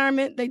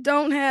retirement. They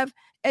don't have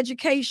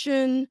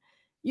education.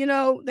 They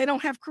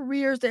don't have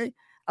careers. A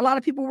lot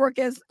of people work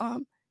as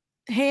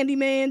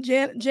handyman,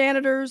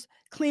 janitors,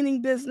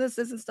 cleaning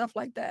businesses and stuff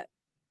like that.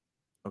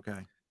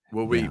 Okay.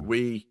 Well,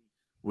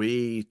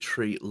 we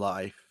treat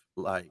life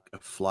like a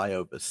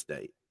flyover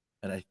state.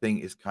 And I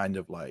think it's kind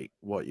of like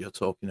what you're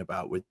talking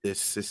about with this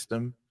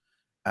system.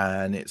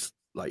 And it's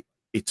like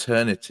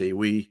eternity.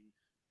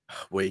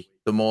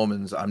 The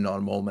Mormons, I'm not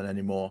a Mormon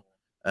anymore,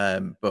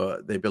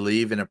 but they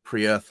believe in a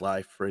pre-earth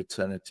life for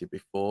eternity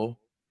before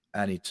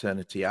and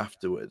eternity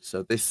afterwards.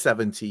 So this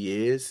 70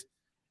 years,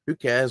 who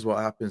cares what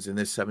happens in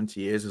this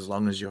 70 years as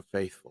long as you're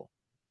faithful?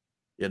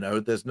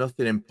 There's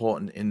nothing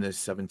important in this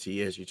 70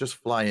 years. You're just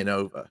flying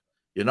over.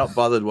 You're not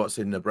bothered what's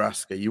in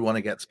Nebraska. You want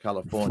to get to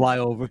California. Fly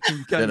over.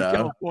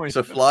 California. It's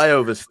a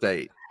flyover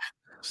state.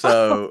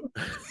 So,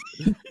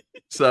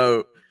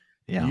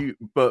 yeah.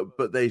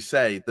 But they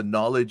say the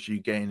knowledge you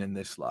gain in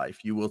this life,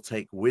 you will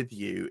take with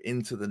you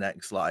into the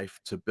next life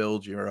to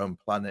build your own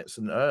planets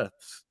and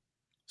Earths.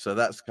 So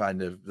that's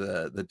kind of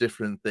the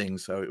different thing.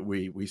 So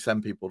we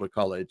send people to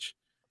college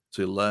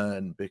to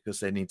learn because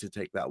they need to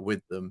take that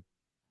with them.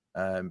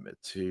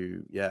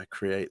 To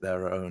create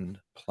their own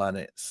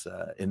planets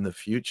in the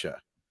future.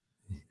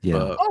 Yeah.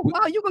 But, oh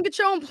wow, you gonna get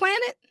your own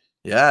planet?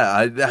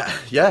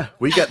 Yeah,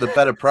 we get the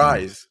better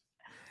prize.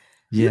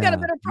 You got a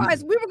better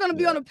prize. We were gonna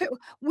be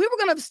we were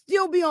gonna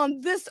still be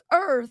on this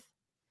earth,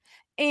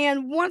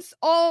 and once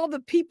all the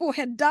people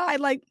had died,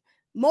 like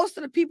most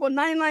of the people,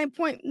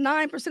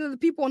 99.9% of the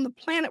people on the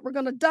planet were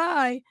gonna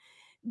die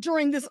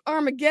during this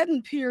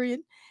Armageddon period.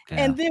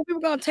 And then we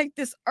were going to take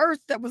this earth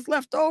that was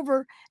left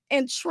over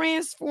and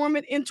transform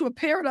it into a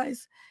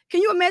paradise.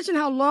 Can you imagine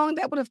how long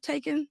that would have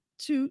taken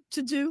to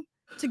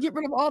get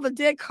rid of all the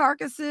dead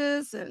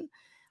carcasses and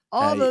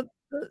all the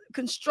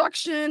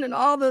construction and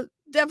all the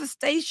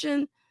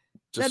devastation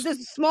that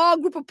this small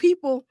group of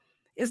people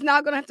is now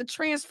going to have to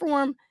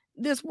transform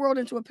this world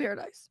into a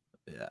paradise?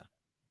 Yeah.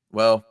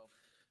 Well,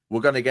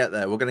 we're going to get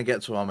there. We're going to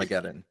get to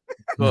Armageddon.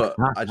 But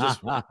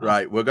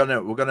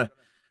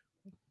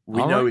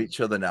we know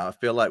each other now. I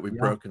feel like we've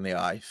broken the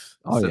ice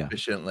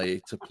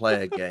sufficiently to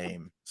play a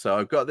game. So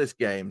I've got this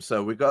game.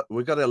 So we got a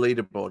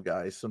leaderboard,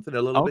 guys. Something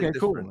a little bit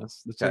different. Cool.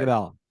 Let's check it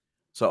out.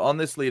 So on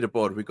this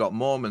leaderboard, we got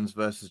Mormons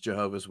versus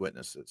Jehovah's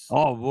Witnesses.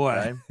 Oh boy!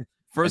 Okay?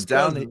 First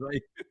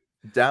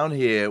down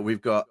here,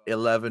 we've got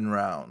 11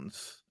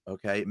 rounds.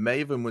 Okay,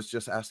 Maven was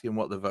just asking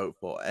what to vote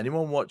for.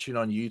 Anyone watching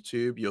on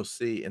YouTube, you'll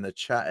see in the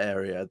chat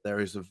area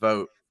there is a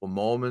vote for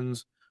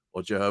Mormons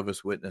or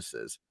Jehovah's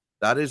Witnesses.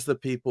 That is the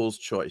people's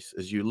choice.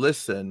 As you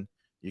listen,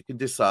 you can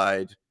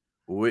decide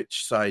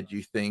which side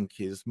you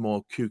think is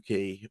more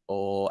kooky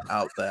or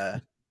out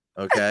there.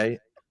 Okay.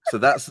 So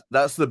that's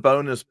the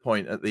bonus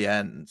point at the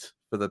end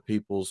for the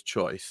people's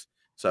choice.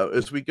 So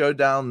as we go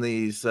down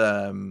these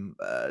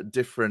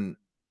different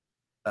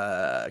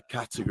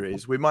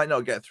categories, we might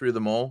not get through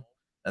them all,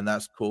 and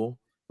that's cool.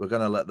 We're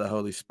going to let the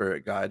Holy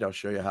Spirit guide. I'll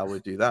show you how we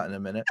do that in a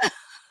minute.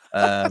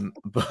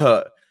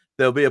 But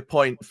there'll be a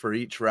point for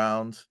each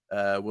round.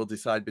 We'll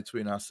decide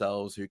between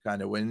ourselves who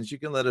kind of wins. You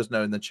can let us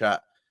know in the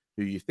chat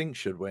who you think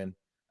should win.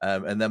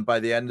 And then by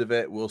the end of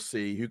it, we'll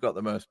see who got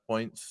the most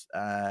points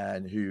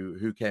and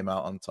who came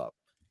out on top.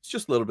 It's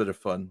just a little bit of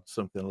fun,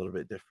 something a little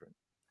bit different.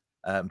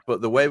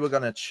 But the way we're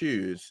going to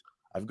choose,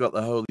 I've got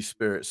the Holy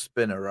Spirit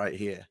spinner right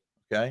here.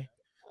 Okay.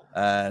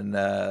 And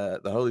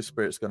the Holy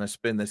Spirit's going to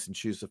spin this and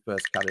choose the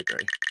first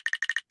category.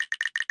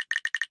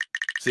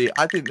 See,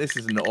 I think this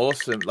is an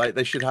awesome, like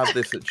they should have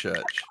this at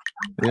church.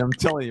 Yeah, I'm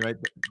telling you, right?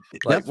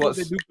 Like that's what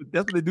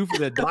they do for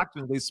their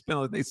doctrine. They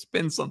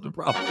spin something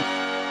properly.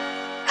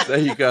 There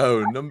you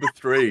go. Number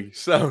 3.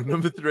 So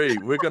number 3,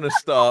 we're going to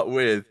start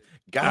with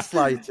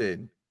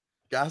gaslighting.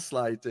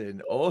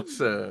 Gaslighting.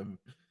 Awesome.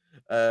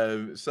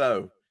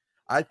 So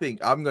I think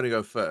I'm going to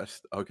go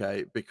first.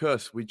 Okay.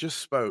 Because we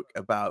just spoke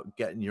about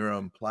getting your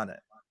own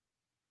planet.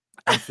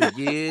 And for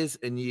years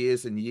and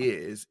years and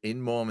years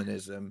in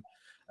Mormonism,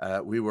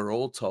 we were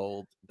all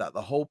told that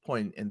the whole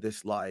point in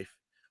this life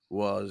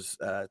was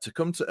to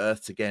come to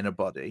earth to gain a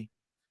body,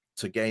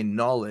 to gain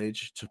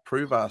knowledge, to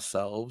prove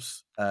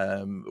ourselves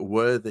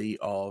worthy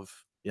of,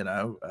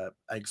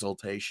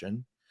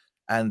 exaltation,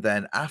 And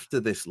then after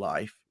this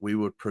life, we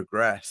would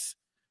progress.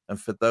 And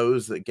for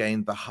those that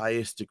gained the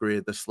highest degree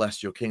of the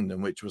celestial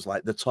kingdom, which was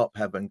like the top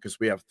heaven, because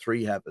we have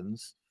 3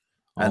 heavens,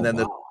 and then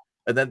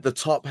the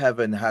top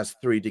heaven has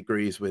 3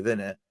 degrees within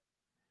it.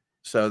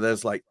 So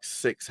there's like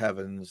 6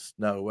 heavens.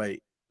 No,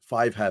 wait,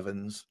 5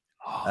 heavens.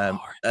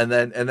 And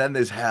then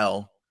there's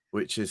hell,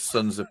 which is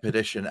sons of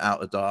perdition,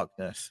 outer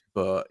darkness.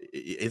 But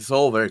it's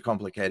all very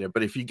complicated.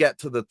 But if you get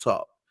to the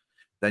top,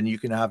 then you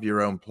can have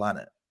your own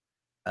planet.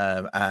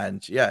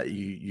 And yeah,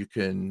 you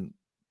can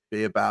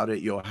be about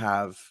it.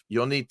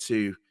 You'll need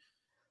to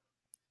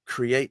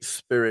create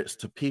spirits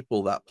to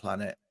people that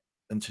planet.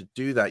 And to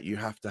do that, you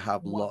have to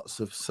have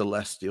lots of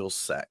celestial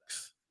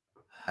sex.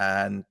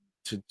 And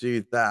to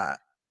do that,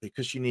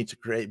 because you need to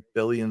create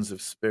billions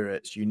of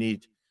spirits, you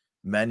need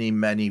many,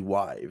 many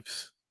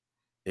wives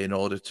in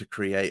order to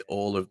create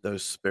all of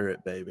those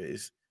spirit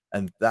babies.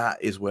 And that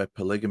is where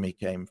polygamy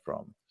came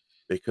from,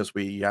 because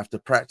you have to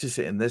practice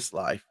it in this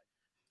life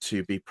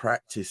to be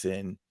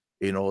practicing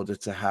in order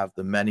to have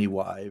the many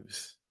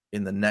wives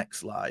in the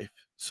next life,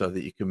 so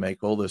that you can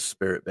make all those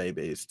spirit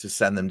babies to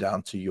send them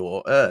down to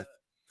your earth.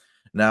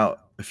 Now,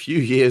 a few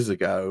years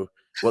ago,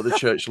 what the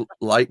church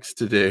likes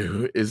to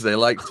do is they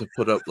like to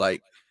put up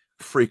like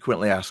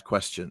frequently asked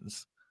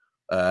questions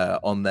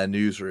on their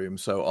newsroom.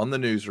 So on the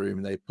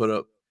newsroom, they put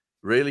up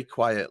really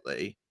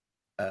quietly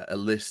a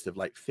list of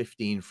like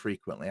 15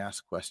 frequently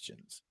asked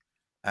questions,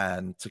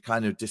 and to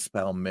kind of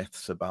dispel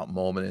myths about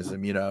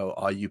Mormonism,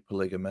 are you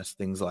polygamous,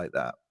 things like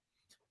that.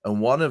 And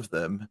one of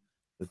them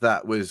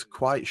that was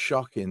quite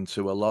shocking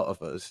to a lot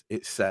of us,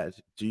 it said,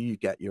 do you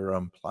get your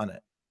own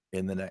planet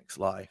in the next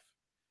life?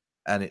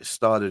 And it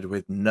started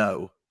with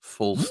no,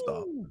 full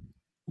stop.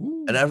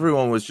 Ooh. And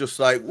everyone was just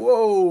like,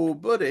 whoa,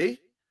 buddy,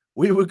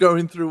 we were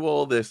going through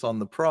all this on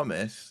the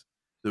promise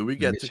that we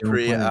get to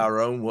create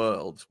our own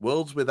worlds.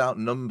 Worlds without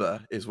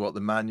number is what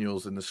the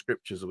manuals and the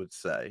scriptures would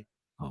say.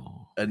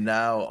 Oh. And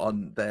now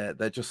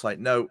they're just like,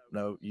 no,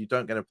 you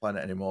don't get a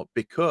planet anymore,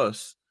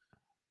 because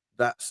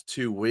that's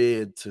too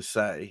weird to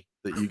say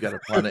that you get a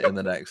planet in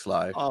the next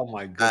life. Oh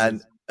my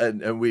goodness.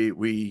 And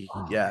we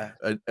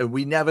and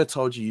we never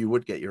told you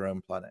would get your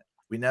own planet.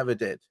 We never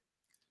did.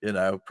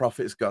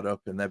 Prophets got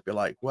up and they'd be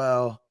like,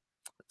 well,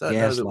 don't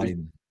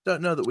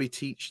know that we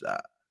teach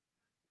that.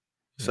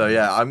 So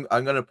yeah, I'm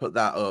going to put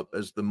that up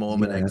as the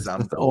Mormon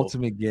example. That's the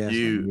ultimate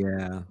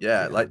gaslighting.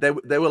 Yeah. Like they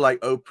were like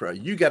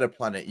Oprah, you get a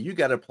planet, you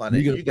get a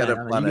planet, you get a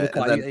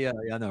planet. Yeah,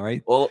 I know,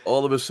 right?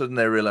 All of a sudden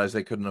they realized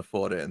they couldn't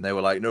afford it, and they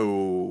were like,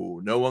 no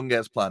one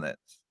gets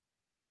planets.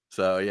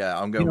 So yeah,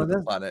 I'm going with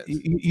the planets.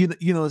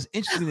 It's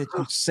interesting that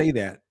you say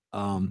that,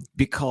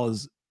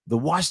 because the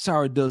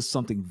Watchtower does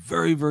something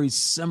very, very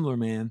similar,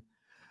 man.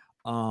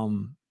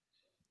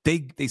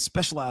 They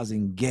specialize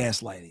in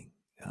gaslighting.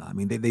 I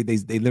mean,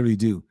 they literally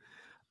do.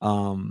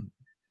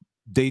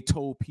 They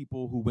told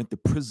people who went to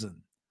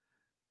prison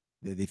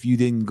that if you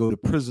didn't go to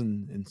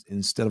prison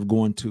instead of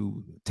going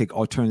to take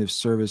alternative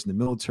service in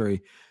the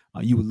military,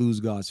 you would lose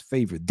God's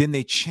favor. Then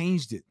they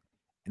changed it,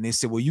 and they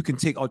said, well, you can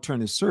take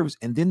alternative service.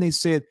 And then they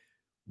said,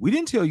 we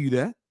didn't tell you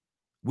that.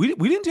 We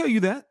didn't tell you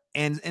that.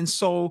 And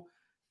so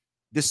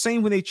the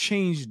same when they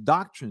changed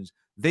doctrines,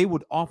 they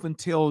would often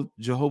tell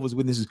Jehovah's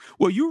Witnesses,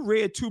 well, you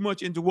read too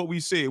much into what we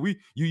said.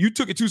 You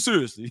took it too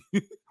seriously.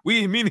 We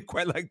didn't mean it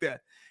quite like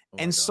that.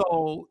 And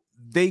so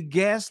they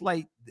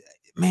gaslight.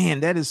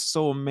 Man, that is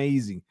so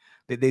amazing.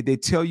 They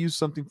tell you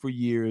something for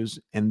years,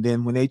 and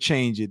then when they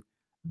change it,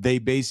 they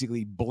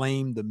basically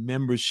blame the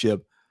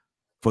membership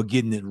for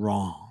getting it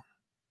wrong.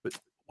 But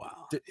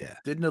wow,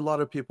 didn't a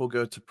lot of people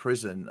go to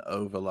prison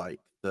over like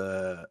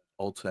the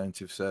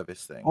alternative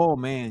service thing? Oh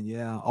man,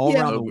 yeah, all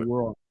around the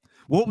world.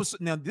 What was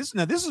now? This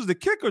is the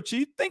kicker,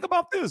 Chief. Think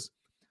about this.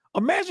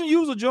 Imagine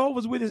you was a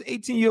Jehovah's Witness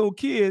 18-year-old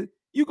kid.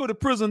 You go to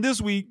prison this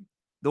week.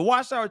 The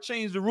Watchtower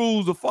changed the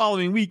rules the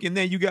following week, and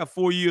then you got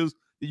 4 years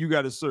that you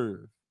got to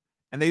serve.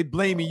 And they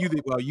blaming you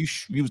that, well, you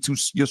was too,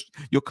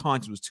 your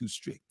conscience was too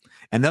strict.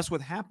 And that's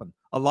what happened.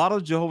 A lot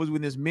of Jehovah's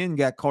Witness men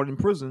got caught in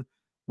prison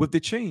with the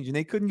change, and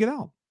they couldn't get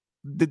out.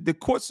 The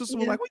court system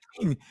was like, what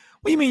do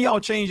you mean y'all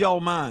changed y'all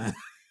mind?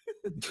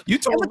 You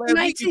told us last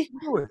week you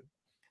do it.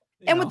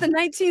 And with the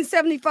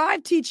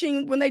 1975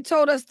 teaching, when they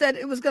told us that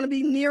it was going to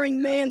be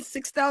nearing man's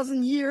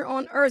 6,000 year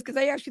on earth, because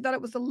they actually thought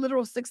it was a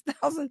literal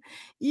 6,000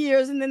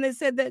 years. And then they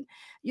said that,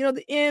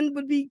 the end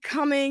would be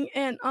coming.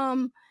 And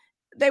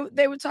they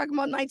were talking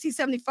about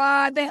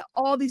 1975. They had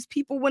all these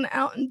people went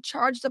out and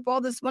charged up all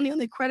this money on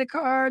their credit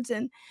cards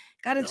and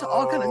got into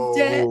all kind of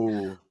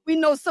debt. We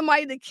know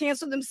somebody that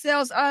canceled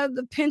themselves out of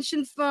the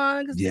pension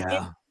fund because the end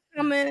was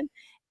coming.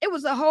 It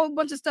was a whole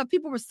bunch of stuff.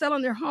 People were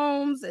selling their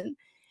homes and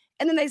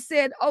then they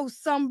said, that was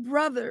some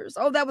brothers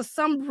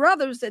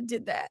that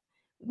did that.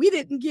 We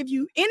didn't give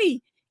you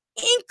any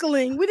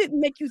inkling. We didn't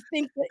make you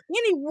think that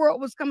any world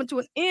was coming to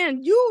an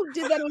end. You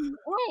did that on your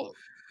own.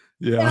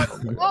 Yeah.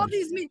 All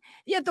these,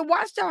 yet the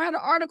Watchtower had an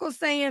article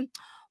saying,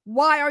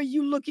 why are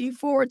you looking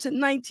forward to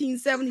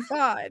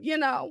 1975?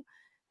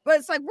 But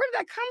it's like, where did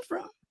that come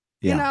from?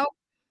 Yeah.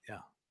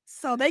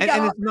 So they got.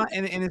 And it's not.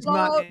 And it's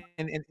not.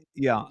 And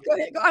yeah. Go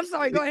ahead. I'm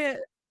sorry. Go ahead.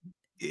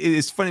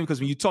 It's funny because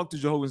when you talk to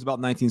Jehovah's about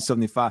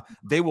 1975,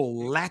 they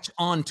will latch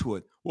onto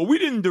it. Well, we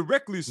didn't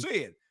directly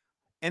say it.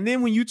 And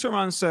then when you turn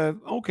around and say,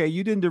 okay,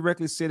 you didn't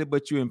directly say it,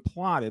 but you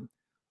implied it.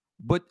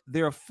 But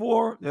there are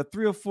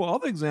 3 or 4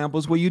 other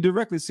examples where you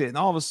directly say it. And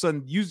all of a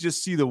sudden, you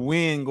just see the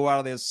wind go out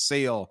of their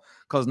sail.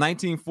 Because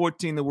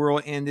 1914, the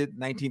world ended.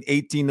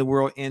 1918, the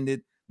world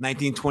ended.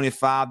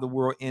 1925, the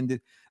world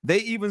ended. They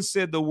even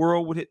said the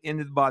world would have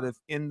ended by the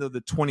end of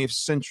the 20th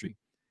century.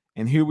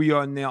 And here we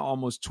are now,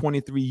 almost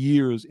 23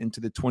 years into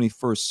the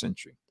 21st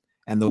century.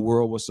 And the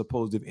world was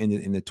supposed to have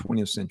ended in the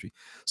 20th century.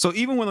 So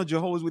even when a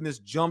Jehovah's Witness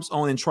jumps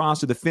on and tries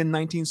to defend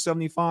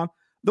 1975,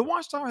 the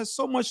Watchtower has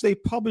so much they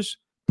publish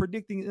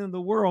predicting the end of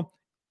the world,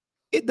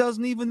 it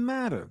doesn't even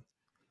matter.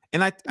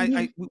 And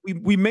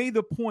we made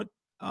the point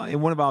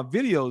in one of our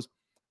videos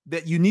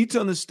that you need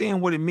to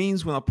understand what it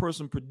means when a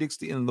person predicts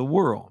the end of the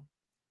world.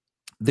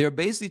 They're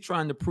basically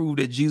trying to prove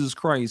that Jesus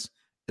Christ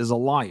is a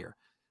liar.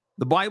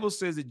 The Bible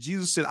says that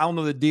Jesus said, I don't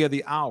know the day or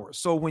the hour.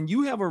 So when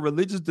you have a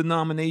religious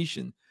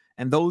denomination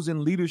and those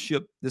in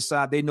leadership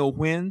decide they know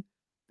when,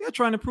 they're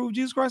trying to prove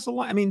Jesus Christ a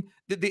liar. I mean,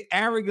 the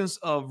arrogance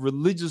of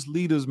religious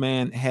leaders,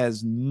 man,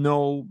 has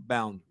no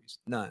boundaries,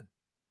 none.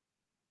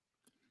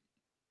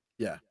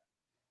 Yeah.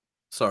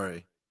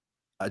 Sorry.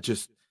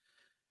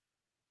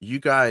 You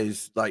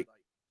guys, like,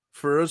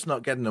 for us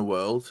not getting a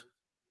world,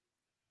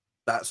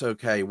 that's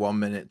okay 1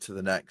 minute to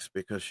the next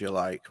because you're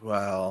like,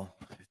 well,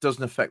 it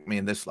doesn't affect me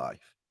in this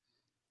life.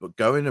 But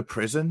going to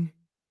prison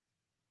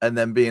and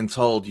then being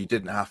told you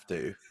didn't have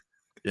to,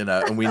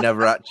 and we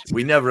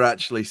never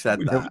actually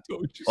said that.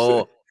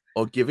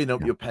 Or giving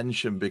up your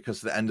pension because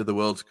the end of the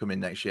world's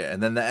coming next year,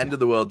 and then the end of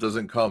the world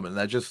doesn't come, and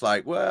they're just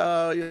like,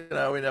 well,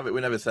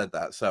 we never said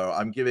that. So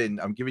I'm giving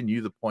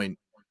you the point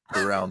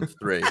for round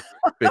 3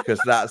 because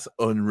that's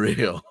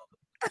unreal.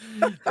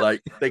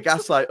 Like, they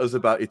gaslight us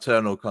about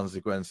eternal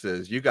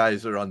consequences. You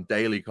guys are on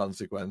daily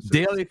consequences.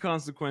 Daily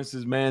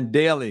consequences, man.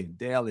 Daily,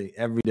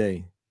 every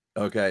day.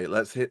 Okay,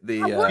 let's hit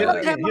the. I would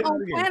love to have my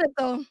own planet,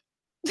 though.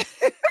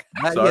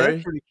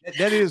 Sorry,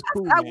 that is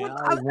cool. I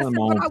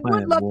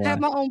would love to have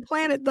my own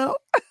planet, though.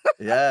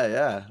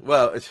 Yeah.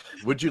 Well,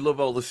 would you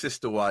love all the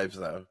sister wives,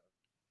 though?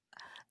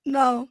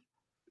 No.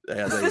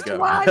 Yeah, there you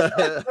go.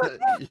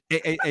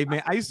 hey,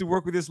 man, I used to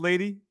work with this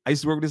lady.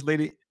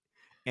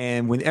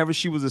 And whenever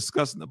she was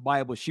discussing the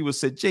Bible, she would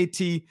say,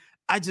 JT,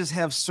 I just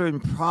have certain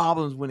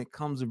problems when it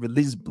comes to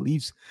religious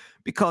beliefs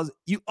because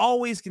you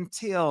always can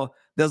tell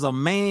there's a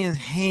man's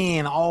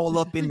hand all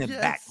up in the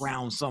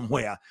background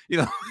somewhere,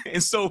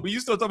 And so when you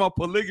start talking about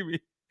polygamy,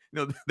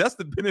 that's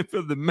the benefit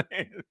of the man.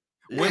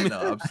 Yeah, women,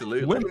 no,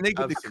 absolutely. Women, they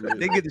get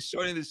the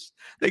short end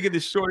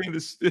of the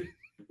stick.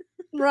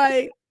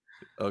 Right.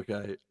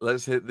 Okay,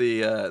 let's hit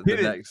the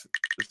next.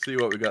 Let's see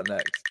what we got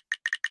next.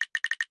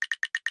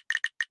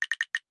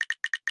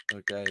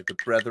 Okay, the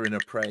brethren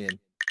are praying.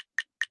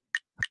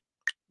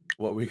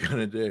 What are we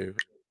gonna do?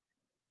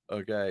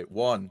 Okay, number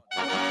one.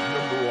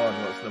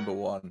 What's number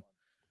 1?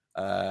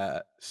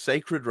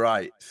 Sacred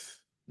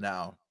rights.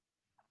 Now,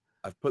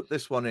 I've put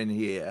this one in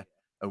here,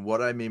 and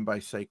what I mean by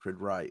sacred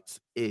rights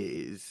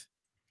is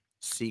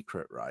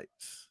secret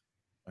rights.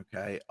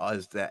 Okay,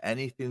 is there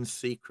anything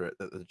secret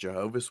that the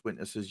Jehovah's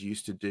Witnesses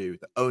used to do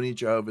that only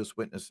Jehovah's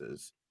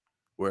Witnesses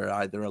were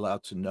either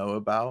allowed to know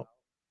about,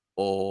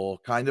 or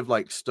kind of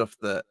like stuff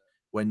that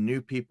when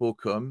new people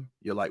come,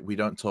 you're like, we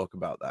don't talk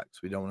about that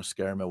because we don't want to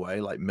scare them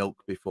away, like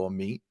milk before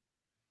meat?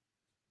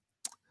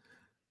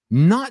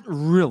 Not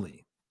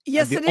really.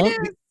 Yes, it is.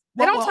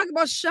 They don't talk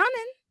about shunning.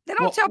 They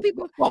don't tell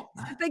people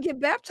if they get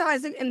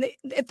baptized, and they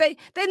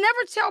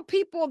never tell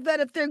people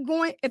that if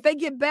they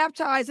get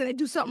baptized and they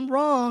do something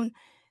wrong,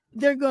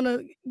 they're gonna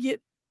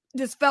get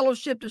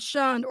disfellowshipped or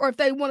shunned, or if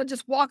they want to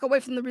just walk away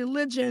from the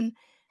religion,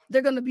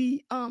 they're gonna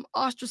be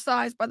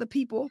ostracized by the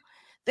people.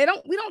 We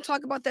don't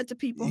talk about that to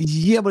people.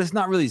 Yeah, but it's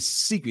not really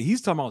secret.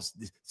 He's talking about,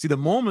 see, the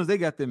Mormons, they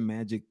got the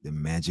magic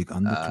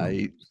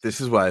undercurrent. This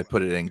is why I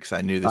put it in, because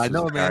I knew this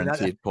was a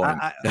guaranteed point.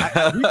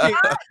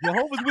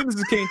 Jehovah's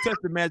Witnesses can't touch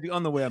the magic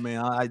underwear,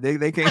 man.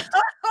 They can't.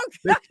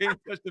 They can't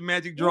touch the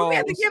magic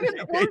drawers.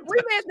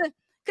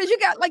 Because you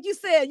got, like you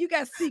said, you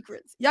got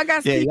secrets. Y'all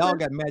got secrets. Yeah, y'all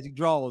got magic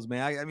drawers,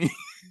 man. I mean.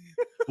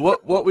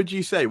 What would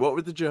you say? What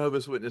would the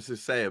Jehovah's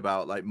Witnesses say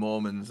about like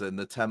Mormons and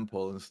the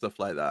temple and stuff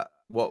like that?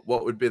 What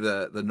would be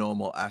the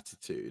normal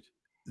attitude?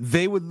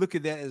 They would look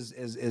at that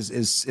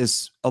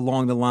as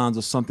along the lines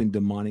of something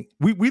demonic.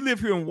 We live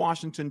here in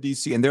Washington,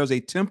 D.C., and there's a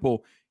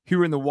temple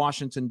here in the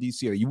Washington,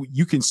 D.C. area.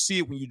 You can see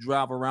it when you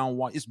drive around.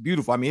 It's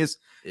beautiful. I mean,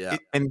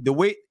 and the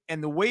way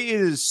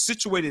it is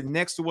situated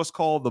next to what's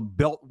called the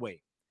Beltway.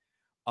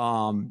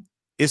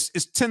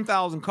 It's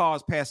 10,000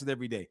 cars pass it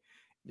every day.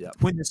 Yeah.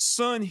 When the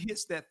sun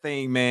hits that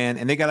thing, man,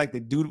 and they got like the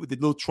dude with the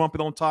little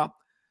trumpet on top.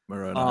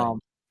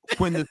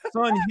 When the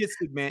sun hits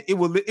it, man, it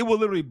will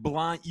literally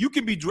blind. You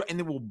can be, and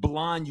it will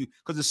blind you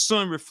because the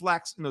sun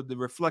reflects, the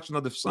reflection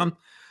of the sun.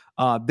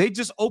 They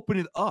just open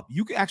it up.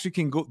 You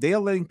can go. They are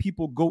letting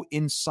people go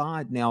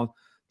inside now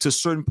to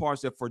certain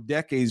parts that for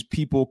decades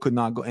people could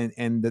not go,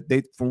 and that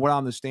they, from what I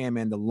understand,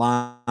 man, the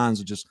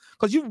lines are just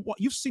because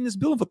you've seen this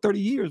building for 30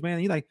 years, man.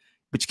 And you're like,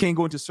 but you can't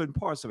go into certain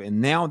parts of it.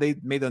 And now they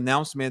made the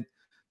announcement,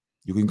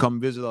 you can come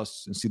visit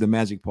us and see the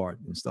magic part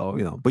and stuff,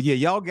 you know. But yeah,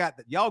 y'all got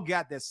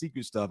that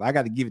secret stuff. I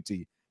got to give it to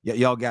you. Yeah,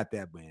 y'all got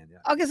that, man.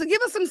 Yeah. Okay, so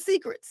give us some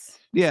secrets.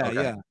 Yeah, Okay.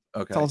 yeah.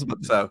 Okay. Tell us about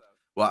that. So,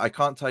 well, I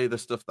can't tell you the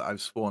stuff that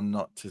I've sworn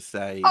not to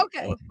say.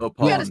 Okay.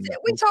 Upon, We understand.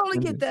 We totally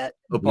get that.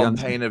 upon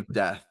pain of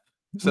death.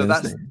 So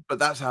understand.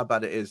 that's how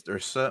bad it is. There are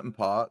certain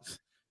parts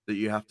that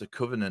you have to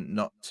covenant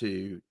not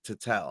to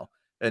tell.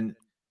 And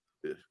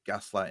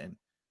gaslighting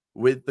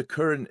with the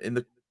current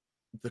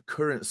the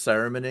current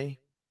ceremony,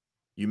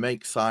 you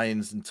make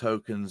signs and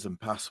tokens and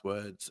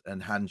passwords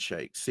and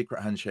handshakes,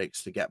 secret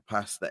handshakes, to get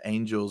past the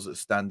angels that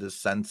stand as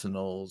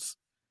sentinels,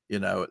 you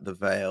know, at the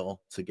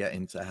veil to get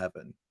into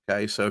heaven.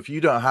 Okay, so if you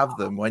don't have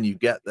them when you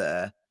get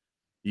there,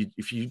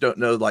 if you don't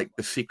know like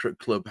the secret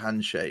club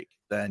handshake,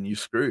 then you're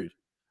screwed.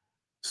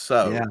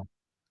 So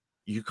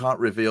you can't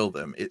reveal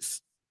them.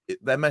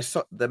 They're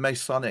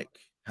Masonic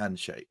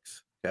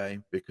handshakes, okay?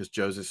 Because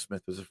Joseph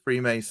Smith was a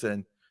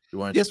Freemason. He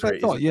wanted to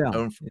create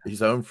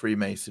his own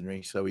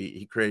Freemasonry, so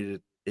he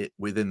created it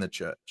within the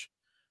church,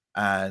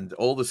 and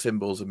all the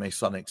symbols are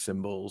Masonic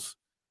symbols.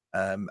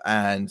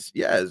 And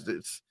yeah,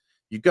 it's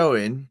you go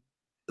in,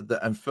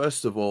 and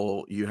first of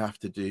all, you have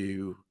to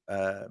do.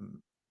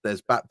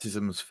 There's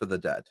baptisms for the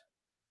dead,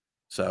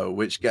 so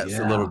which gets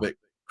a little bit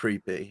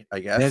creepy, I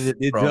guess.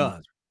 It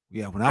does.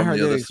 Yeah, when I heard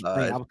that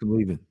explained, I was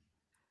believing.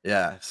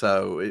 Yeah,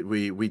 so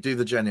we do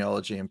the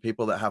genealogy, and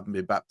people that haven't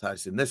been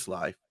baptized in this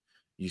life,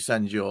 you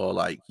send your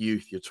like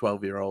youth, your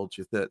 12-year-olds,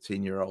 your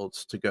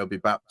 13-year-olds to go be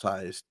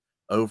baptized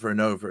over and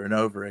over and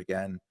over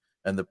again.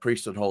 And the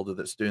priesthood holder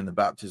that's doing the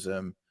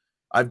baptism,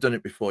 I've done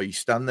it before. You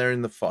stand there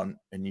in the font,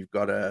 and you've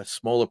got a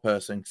smaller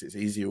person because it's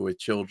easier with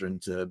children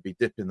to be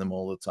dipping them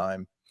all the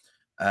time.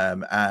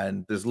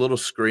 And there's a little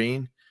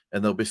screen,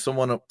 and there'll be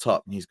someone up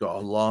top, and he's got a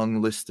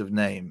long list of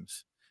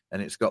names,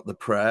 and it's got the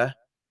prayer.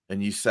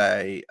 And you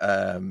say,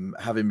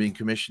 having been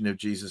commissioned of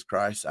Jesus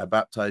Christ, I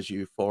baptize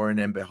you for and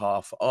in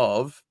behalf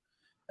of,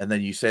 and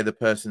then you say the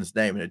person's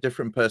name, and a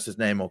different person's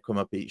name will come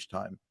up each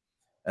time.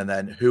 And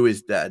then who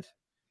is dead,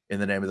 in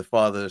the name of the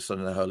Father, the Son,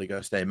 and the Holy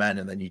Ghost, amen.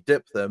 And then you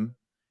dip them,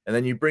 and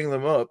then you bring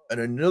them up, and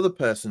another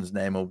person's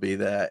name will be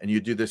there, and you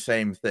do the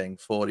same thing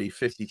 40,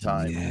 50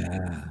 times.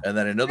 Yeah. And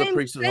then another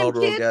priesthood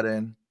holder will get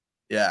in.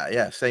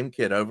 Yeah, same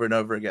kid over and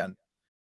over again.